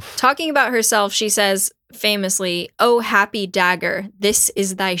 Oof. Talking about herself, she says famously, oh, happy dagger, this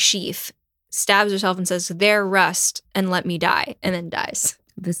is thy sheath. Stabs herself and says, there rust and let me die. And then dies.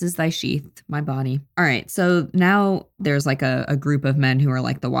 This is thy sheath, my body. All right. So now there's like a group of men who are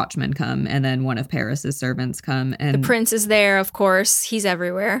like the watchmen come, and then one of Paris's servants come. And The prince is there, of course. He's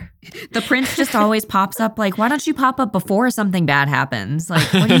everywhere. the prince just always pops up like, why don't you pop up before something bad happens?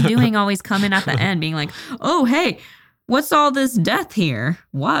 Like, what are you doing always coming at the end being like, oh, hey, what's all this death here?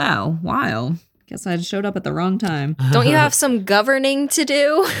 Wow. Guess I showed up at the wrong time. Don't you have some governing to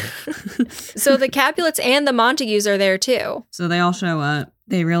do? So the Capulets and the Montagues are there too. So they all show up.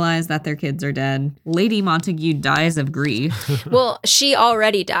 They realize that their kids are dead. Lady Montague dies of grief. Well, she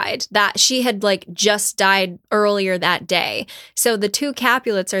already died. That she had like just died earlier that day. So the 2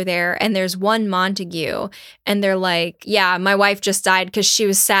 Capulets are there and there's 1 Montague and they're like, yeah, my wife just died because she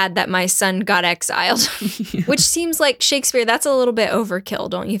was sad that my son got exiled. Yeah. Which seems like Shakespeare, that's a little bit overkill,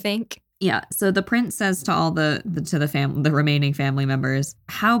 don't you think? Yeah. So the prince says to all the remaining family members,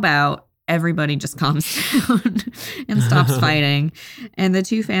 how about everybody just calms down and stops fighting? And the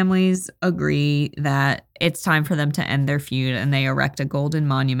 2 families agree that it's time for them to end their feud, and they erect a golden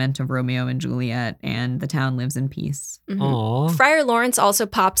monument of Romeo and Juliet, and the town lives in peace. Mhm. Aw. Friar Lawrence also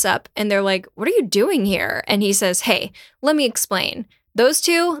pops up and they're like, what are you doing here? And he says, hey, let me explain. Those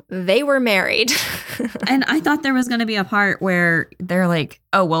 2, they were married. And I thought there was going to be a part where they're like,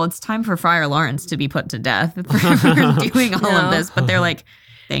 oh, well, it's time for Friar Lawrence to be put to death for doing all No. of this. But they're like,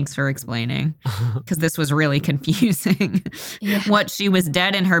 thanks for explaining, because this was really confusing. Yeah. What, she was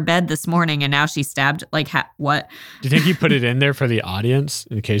dead in her bed this morning and now she's stabbed? Like, what? Do you think he put it in there for the audience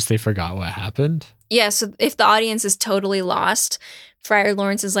in case they forgot what happened? Yeah, so if the audience is totally lost, Friar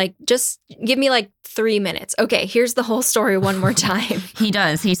Lawrence is like, just give me like 3 minutes. Okay, here's the whole story one more time. He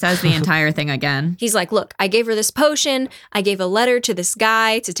does. He says the entire thing again. He's like, look, I gave her this potion. I gave a letter to this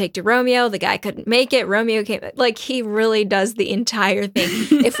guy to take to Romeo. The guy couldn't make it. Romeo came. Like, he really does the entire thing.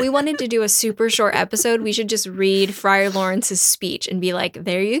 If we wanted to do a super short episode, we should just read Friar Lawrence's speech and be like,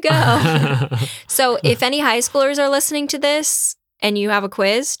 there you go. So if any high schoolers are listening to this and you have a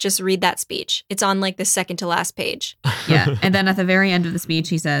quiz, just read that speech. It's on like the second to last page. Yeah. And then at the very end of the speech,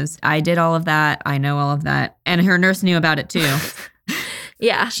 he says, I did all of that. I know all of that. And her nurse knew about it too.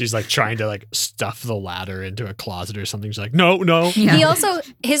 Yeah. She's like trying to like stuff the ladder into a closet or something. She's like, no. Yeah. He also,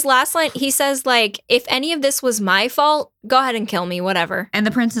 his last line, he says like, if any of this was my fault, go ahead and kill me, whatever. And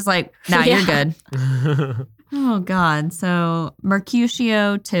the prince is like, nah, Yeah. you're good. Oh, God. So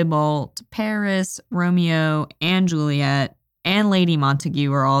Mercutio, Tybalt, Paris, Romeo, and Juliet, and Lady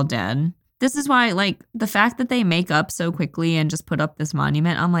Montague are all dead. This is why, like, the fact that they make up so quickly and just put up this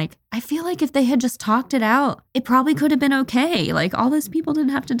monument, I'm like, I feel like if they had just talked it out, it probably could have been okay. Like, all those people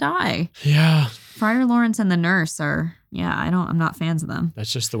didn't have to die. Yeah, Friar Lawrence and the nurse are, I'm not fans of them.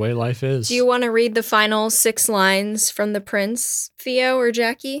 that's just the way life is. Do you want to read the final 6 lines from the prince, Theo or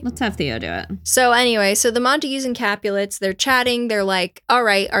Jackie? Let's have Theo do it. So anyway, so the Montagues and Capulets, they're chatting. They're like, all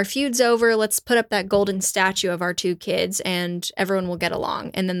right, our feud's over. Let's put up that golden statue of our 2 kids and everyone will get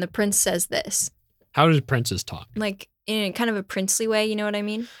along. And then the prince says this, How does princes talk? like, in kind of a princely way. You know what I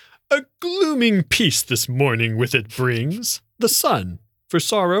mean? A glooming peace this morning with it brings. The sun, for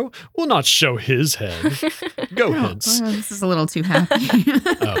sorrow, will not show his head. Go hence. Oh, this is a little too happy.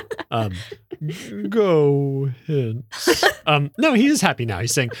 Go hence. No, he is happy now.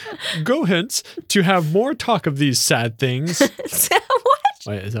 He's saying, go hence to have more talk of these sad things. What?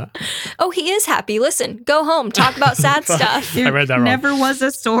 Wait, is that? Oh, he is happy. Listen, go home. Talk about sad stuff. I read that wrong. Never was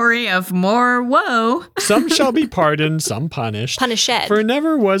a story of more woe. Some shall be pardoned, some punished. Punished. For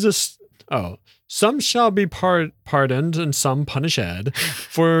never was some shall be pardoned and some punished.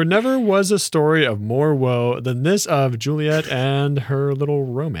 For never was a story of more woe than this of Juliet and her little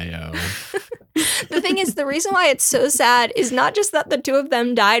Romeo. The thing is, the reason why it's so sad is not just that the two of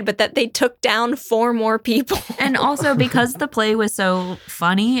them died, but that they took down 4 more people. And also because the play was so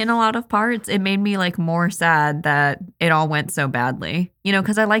funny in a lot of parts, it made me like more sad that it all went so badly. You know,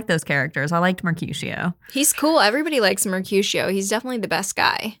 because I like those characters. I liked Mercutio. He's cool. Everybody likes Mercutio. He's definitely the best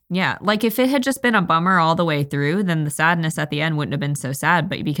guy. Yeah, like if it had just been a bummer all the way through, then the sadness at the end wouldn't have been so sad.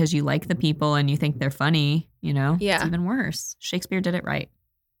 But because you like the people and you think they're funny, you know, it's even worse. Shakespeare did it right.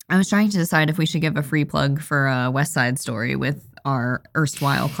 I was trying to decide if we should give a free plug for a West Side Story with our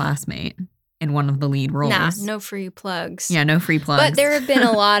erstwhile classmate in one of the lead roles. Nah, no free plugs. Yeah, no free plugs. But there have been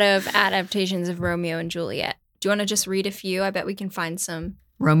a lot of adaptations of Romeo and Juliet. Do you want to just read a few? I bet we can find some.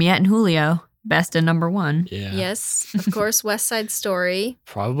 Romiette and Julio, best and number 1. Yeah. Yes, of course, West Side Story.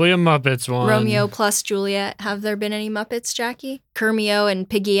 Probably a Muppets one. Romeo plus Juliet. Have there been any Muppets, Jackie? Kermio and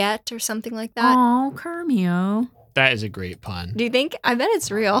Piggyette or something like that? Oh, Kermio. That is a great pun. Do you think? I bet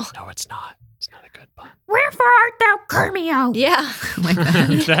it's real. No, it's not. It's not a good pun. Wherefore art thou, Kermio? Yeah. Like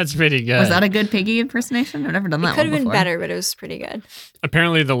that. That's pretty good. Was that a good Piggy impersonation? I've never done that It could have one been before. better, but it was pretty good.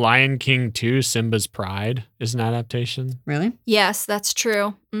 Apparently, The Lion King 2, Simba's Pride, is an adaptation. Really? Yes, that's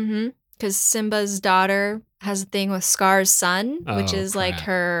true. Mm-hmm. Because Simba's daughter has a thing with Scar's son, which Oh, is like crap.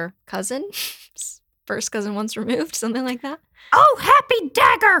 her cousin. First cousin once removed, something like that. Oh, happy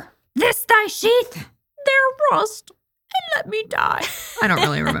dagger! This thy sheath, there rust, and let me die. I don't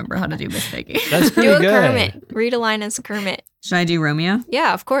really remember how to do Miss Piggy. That's Do pretty a good. Kermit. Read a line as Kermit. Should I do Romeo?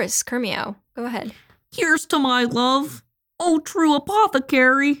 Yeah, of course. Kermio. Go ahead. Here's to my love, oh true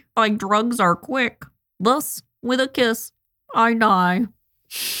apothecary, thy drugs are quick. Thus, with a kiss, I die.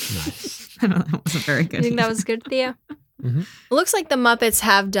 Nice. I know that wasn't very good. You think that was good, Theo? Mhm. It looks like the Muppets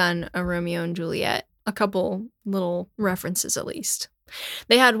have done a Romeo and Juliet. A couple little references, at least.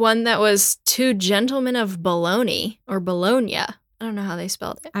 They had one that was Two Gentlemen of Bologna, or Bologna. I don't know how they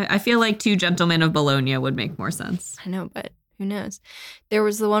spelled it. I feel like Two Gentlemen of Bologna would make more sense. I know, but who knows? There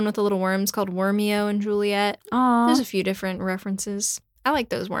was the one with the little worms called Wormeo and Juliet. Oh, There's a few different references. I like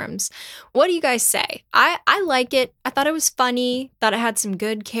those worms. What do you guys say? I like it. I thought it was funny. Thought it had some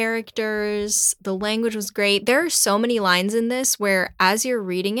good characters. The language was great. There are so many lines in this where as you're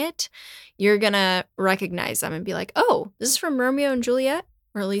reading it, you're going to recognize them and be like, oh, this is from Romeo and Juliet?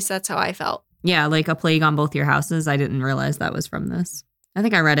 Or at least that's how I felt. yeah, like A Plague on Both Your Houses. I didn't realize that was from this. I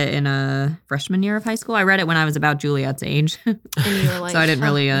think I read it in a freshman year of high school. I read it when I was about Juliet's age. And you were like, So I didn't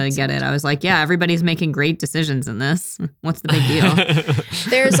really that's get it. I was like, yeah, everybody's making great decisions in this. What's the big deal?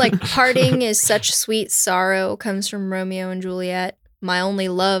 There's like parting is such sweet sorrow comes from Romeo and Juliet. My only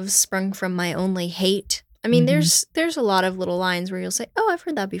love sprung from my only hate. I mean, Mhm. there's a lot of little lines where you'll say, oh, I've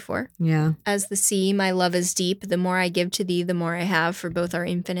heard that before. Yeah. As the sea, my love is deep. The more I give to thee, the more I have, for both are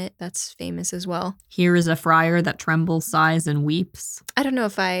infinite. That's famous as well. Here is a friar that trembles, sighs, and weeps. I don't know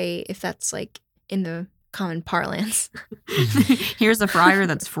if that's like in the common parlance. Here's a friar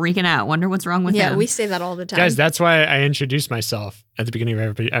that's freaking out. Wonder what's wrong with Yeah, him. we say that all the time. Guys, that's why I introduced myself at the beginning of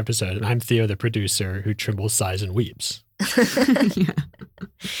every episode. And I'm Theo, the producer, who trembles, sighs, and weeps. Yeah.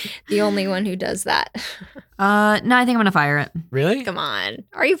 The only one who does that. No, I think I'm gonna fire it. Really? Come on.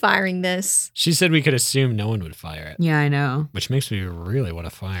 Are you firing this? She said we could assume no one would fire it, Yeah, I know. which makes me really want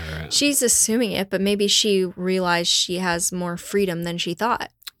to fire it. She's assuming it, but maybe she realized she has more freedom than she thought.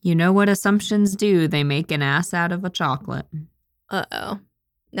 You know what assumptions do? They make an ass out of a chocolate. Uh-oh.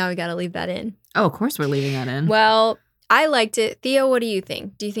 Now we got to leave that in. Oh, of course we're leaving that in. Well, I liked it. Theo, what do you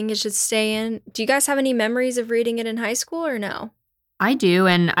think? Do you think it should stay in? Do you guys have any memories of reading it in high school or no? I do.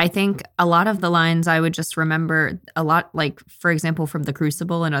 And I think a lot of the lines I would just remember a lot, like, for example, from The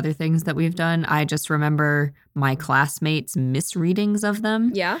Crucible and other things that we've done, I just remember my classmates' misreadings of them.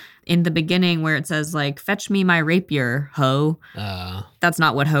 Yeah? In the beginning where it says, like, fetch me my rapier, ho. That's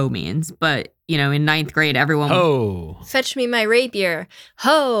not what ho means. But, you know, in 9th grade, everyone... Oh. Fetch me my rapier.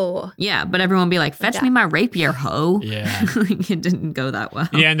 Ho! Yeah, but everyone would be like, fetch me my rapier, ho. Yeah. Like, it didn't go that well.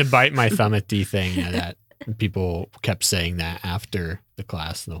 Yeah, and the bite my thumb at thee thing. Yeah, that And people kept saying that after the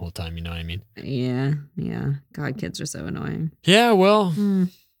class the whole time, you know what I mean? Yeah. God, kids are so annoying. Yeah, well, Hmm.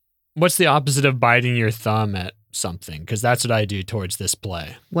 what's the opposite of biting your thumb at something? Because that's what I do towards this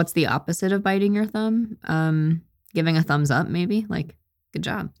play. What's the opposite of biting your thumb? Giving a thumbs up, maybe? Like, good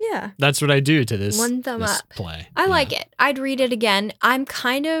job. Yeah. That's what I do to this, One thumb this up. play. I Yeah. like it. I'd read it again. I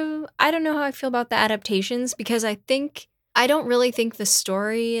don't know how I feel about the adaptations because I don't really think the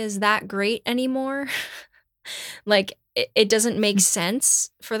story is that great anymore. Like, it doesn't make sense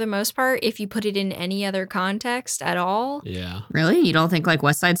for the most part if you put it in any other context at all. Yeah. Really? You don't think like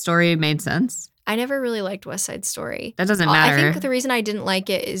West Side Story made sense? I never really liked West Side Story. That doesn't matter. I think the reason I didn't like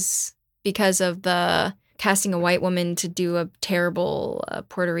it is because of the casting a white woman to do a terrible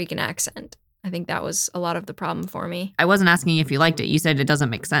Puerto Rican accent. I think that was a lot of the problem for me. I wasn't asking if you liked it. You said it doesn't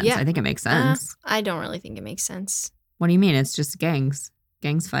make sense. Yeah. I think it makes sense. I don't really think it makes sense. What do you mean? It's just gangs.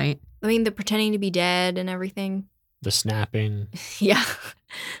 Gangs fight. I mean, the pretending to be dead and everything. The snapping. Yeah.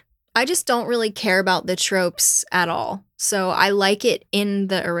 I just don't really care about the tropes at all. So I like it in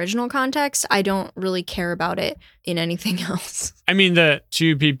the original context. I don't really care about it in anything else. I mean, the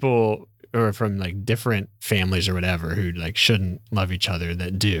two people or from like different families or whatever who like shouldn't love each other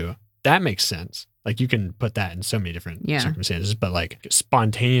that do, that makes sense. Like you can put that in so many different circumstances, but like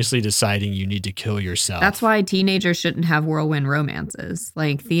spontaneously deciding you need to kill yourself. That's why teenagers shouldn't have whirlwind romances.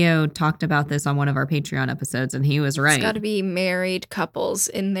 Like Theo talked about this on one of our Patreon episodes, and he was right. It's got to be married couples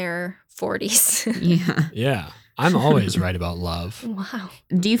in their 40s. Yeah. Yeah. I'm always right about love. Wow.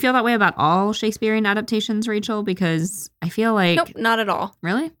 Do you feel that way about all Shakespearean adaptations, Rachel? Because I feel like... Nope, not at all.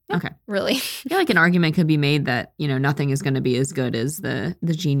 Really? Okay. Really. I feel like an argument could be made that, you know, nothing is going to be as good as the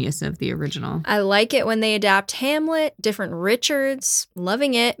genius of the original. I like it when they adapt Hamlet, different Richards,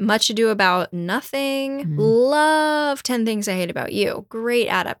 loving it. Much Ado About Nothing. Mhm. Love 10 Things I Hate About You. Great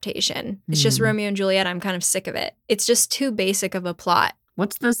adaptation. It's just Mhm. Romeo and Juliet. I'm kind of sick of it. It's just too basic of a plot.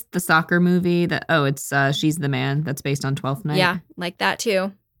 What's this? The soccer movie that? Oh, it's She's the Man. That's based on 12th Night. Yeah, like that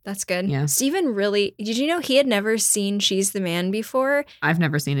too. That's good. Yeah. Stephen really, did you know he had never seen She's the Man before? I've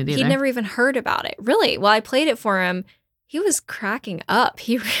never seen it either. He'd never even heard about it. Really? Well, I played it for him. He was cracking up.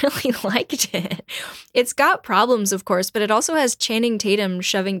 He really liked it. It's got problems, of course, but it also has Channing Tatum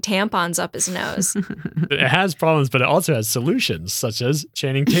shoving tampons up his nose. It has problems, but it also has solutions, such as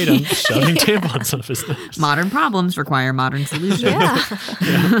Channing Tatum shoving tampons up his nose. Modern problems require modern solutions.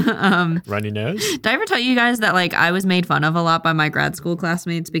 Yeah. Runny nose. Did I ever tell you guys that like I was made fun of a lot by my grad school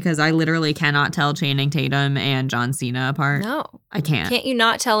classmates because I literally cannot tell Channing Tatum and John Cena apart? No. I can't. Can't you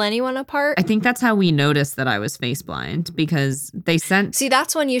not tell anyone apart? I think that's how we noticed that I was face blind because they sent. See,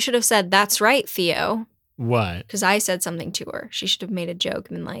 that's when you should have said, "That's right, Theo," What? because I said something to her. She should have made a joke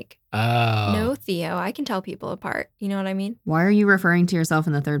and been like, Oh. "No, Theo, I can tell people apart." You know what I mean? Why are you referring to yourself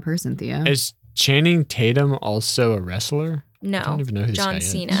in the third person, Theo? Is Channing Tatum also a wrestler? I No. don't even know who this guy John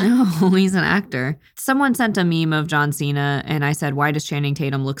is. Cena. No, he's an actor. Someone sent a meme of John Cena, and I said, "Why does Channing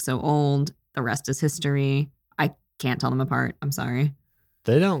Tatum look so old?" The rest is history. I can't tell them apart. I'm sorry.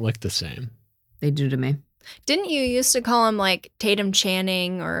 They don't look the same. They do to me. Didn't you used to call him like Tatum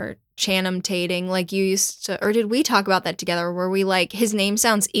Channing or Chanum Tating? Like you used to, or did we talk about that together? Where we like his name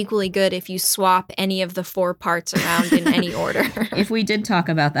sounds equally good if you swap any of the four parts around in any order. If we did talk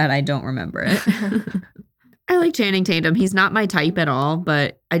about that, I don't remember it. I like Channing Tatum. He's not my type at all,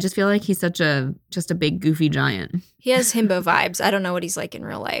 but I just feel like he's just a big goofy giant. He has himbo vibes. I don't know what he's like in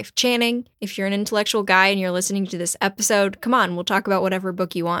real life. Channing, if you're an intellectual guy and you're listening to this episode, come on, we'll talk about whatever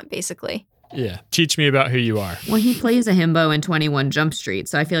book you want, basically. Yeah. Teach me about who you are. Well, he plays a himbo in 21 Jump Street,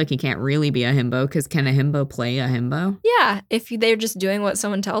 so I feel like he can't really be a himbo because can a himbo play a himbo? Yeah, if they're just doing what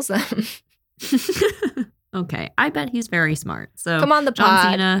someone tells them. Okay, I bet he's very smart. So Come on the John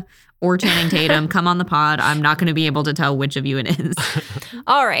pod. Cena or Channing Tatum, come on the pod. I'm not going to be able to tell which of you it is.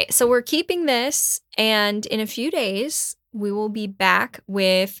 All right, so we're keeping this, and in a few days, we will be back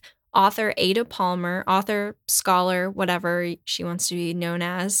with author Ada Palmer, author, scholar, whatever she wants to be known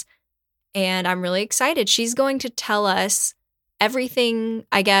as. And I'm really excited. She's going to tell us everything,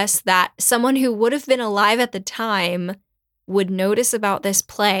 I guess, that someone who would have been alive at the time would notice about this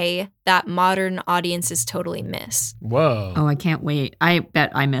play that modern audiences totally miss. Whoa. Oh, I can't wait. I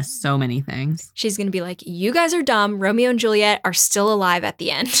bet I missed so many things. She's going to be like, you guys are dumb. Romeo and Juliet are still alive at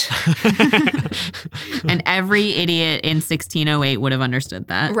the end. And every idiot in 1608 would have understood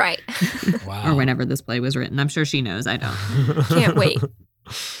that. Right. Wow. Or whenever this play was written. I'm sure she knows. I don't. Can't wait.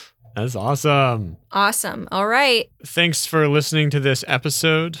 That's awesome. Awesome. All right. Thanks for listening to this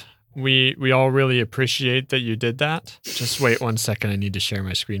episode. We all really appreciate that you did that. Just wait 1 second. I need to share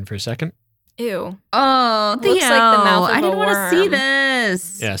my screen for a second. Ew. Oh, Theo. Looks like the mouth of I didn't a want to see worm. this.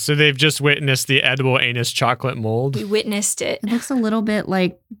 anus. Yeah, so they've just witnessed the edible anus chocolate mold. We witnessed it. It looks a little bit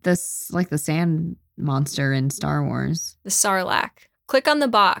like the sand monster in Star Wars. The Sarlacc. Click on the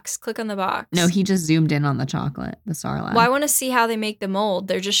box. Click on the box. No, he just zoomed in on the chocolate, the Sarlacc. Well, I want to see how they make the mold.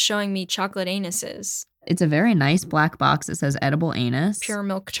 They're just showing me chocolate anuses. It's a very nice black box. It says edible anus. Pure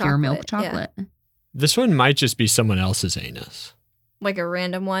milk chocolate. Pure milk Yeah. chocolate. This one might just be someone else's anus. Like a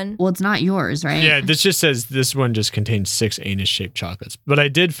random one. Well, it's not yours, right? Yeah, this just says this one just contains 6 anus-shaped chocolates. But I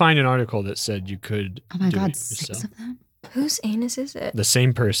did find an article that said you could Oh my do God, it 6 yourself. of them? Whose anus is it? The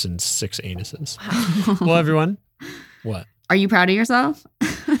same person's 6 anuses. Wow. Well, everyone, what? Are you proud of yourself?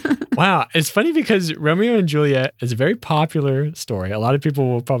 Wow, it's funny because Romeo and Juliet is a very popular story. A lot of people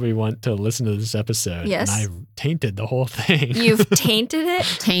will probably want to listen to this episode. Yes. And I tainted the whole thing. You've tainted it?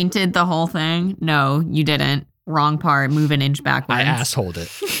 Tainted the whole thing? No, you didn't. Wrong part. Move an inch backwards. I assholed it.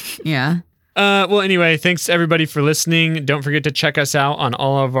 Yeah. Well, anyway, thanks everybody for listening. Don't forget to check us out on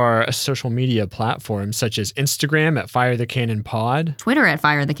all of our social media platforms, such as Instagram at Fire the Cannon Pod. Twitter at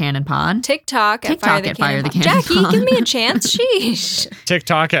Fire the Cannon Pod. TikTok at Fire the Cannon. Jackie, Jackie, give me a chance. Sheesh.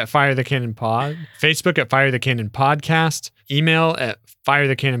 TikTok at Fire the Cannon Pod. Facebook at Fire the Cannon Podcast. Email at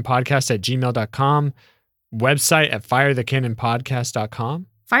firethecannonpodcast@gmail.com. Website at firethecannonpodcast.com.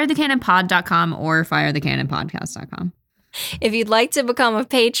 FireTheCannonPod.com or FireTheCannonPodcast.com. If you'd like to become a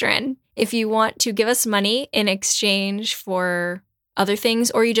patron, if you want to give us money in exchange for other things,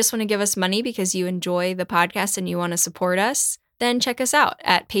 or you just want to give us money because you enjoy the podcast and you want to support us, then check us out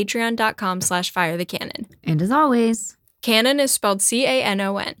at patreon.com/firethecannon. And as always, Cannon is spelled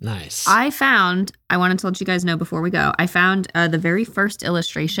Canon. Nice. I wanted to let you guys know before we go, I found the very first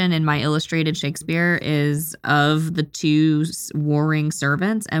illustration in my illustrated Shakespeare is of the 2 warring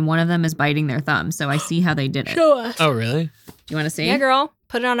servants, and one of them is biting their thumb. So I see how they did it. Do Show us. Oh, really? you want to see? Yeah, girl.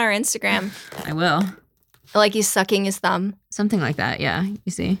 Put it on our Instagram. I will. Like he's sucking his thumb. Something like that. Yeah.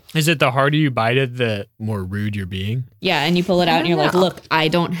 You see? Is it the harder you bite it, the more rude you're being? Yeah. And you pull it out and you're like, know. look, I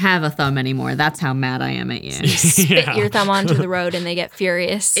don't have a thumb anymore. That's how mad I am at you. Spit Yeah. your thumb onto the road and they get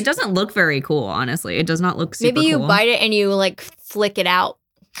furious. It doesn't look very cool, honestly. It does not look super Maybe you cool. bite it and you like flick it out.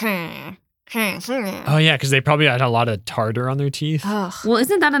 Oh, yeah, because they probably had a lot of tartar on their teeth. Ugh. Well,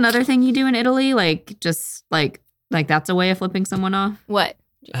 isn't that another thing you do in Italy? Like, just like that's a way of flipping someone off What?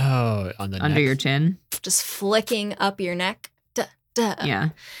 Oh, on the under neck. your chin. Just flicking up your neck. Duh, duh. Yeah.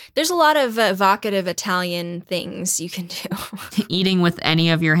 There's a lot of evocative Italian things you can do. Eating with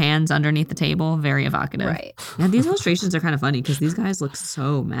any of your hands underneath the table. Very evocative. Right. Yeah, these illustrations are kind of funny because these guys look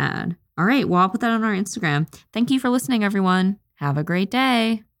so mad. All right. Well, I'll put that on our Instagram. Thank you for listening, everyone. Have a great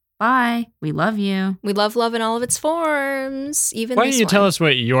day. Bye. We love you. We love love in all of its forms. Even Why this don't you tell one. us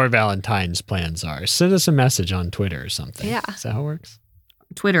what your Valentine's plans are? Send us a message on Twitter or something. Yeah. Is that how it works?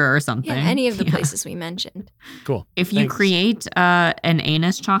 Twitter or something. Yeah, any of the Yeah. places we mentioned. Cool. If you Thanks. create an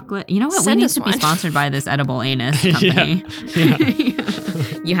anus chocolate, you know what? Send we need us to be one. sponsored by this edible anus company. Yeah.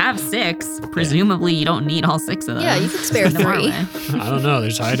 You have 6. Presumably, you don't need all 6 of them. Yeah, you could spare Send them our 3. way. I don't know.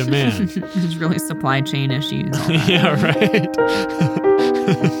 There's high demand. There's really supply chain issues. all that. Yeah, right.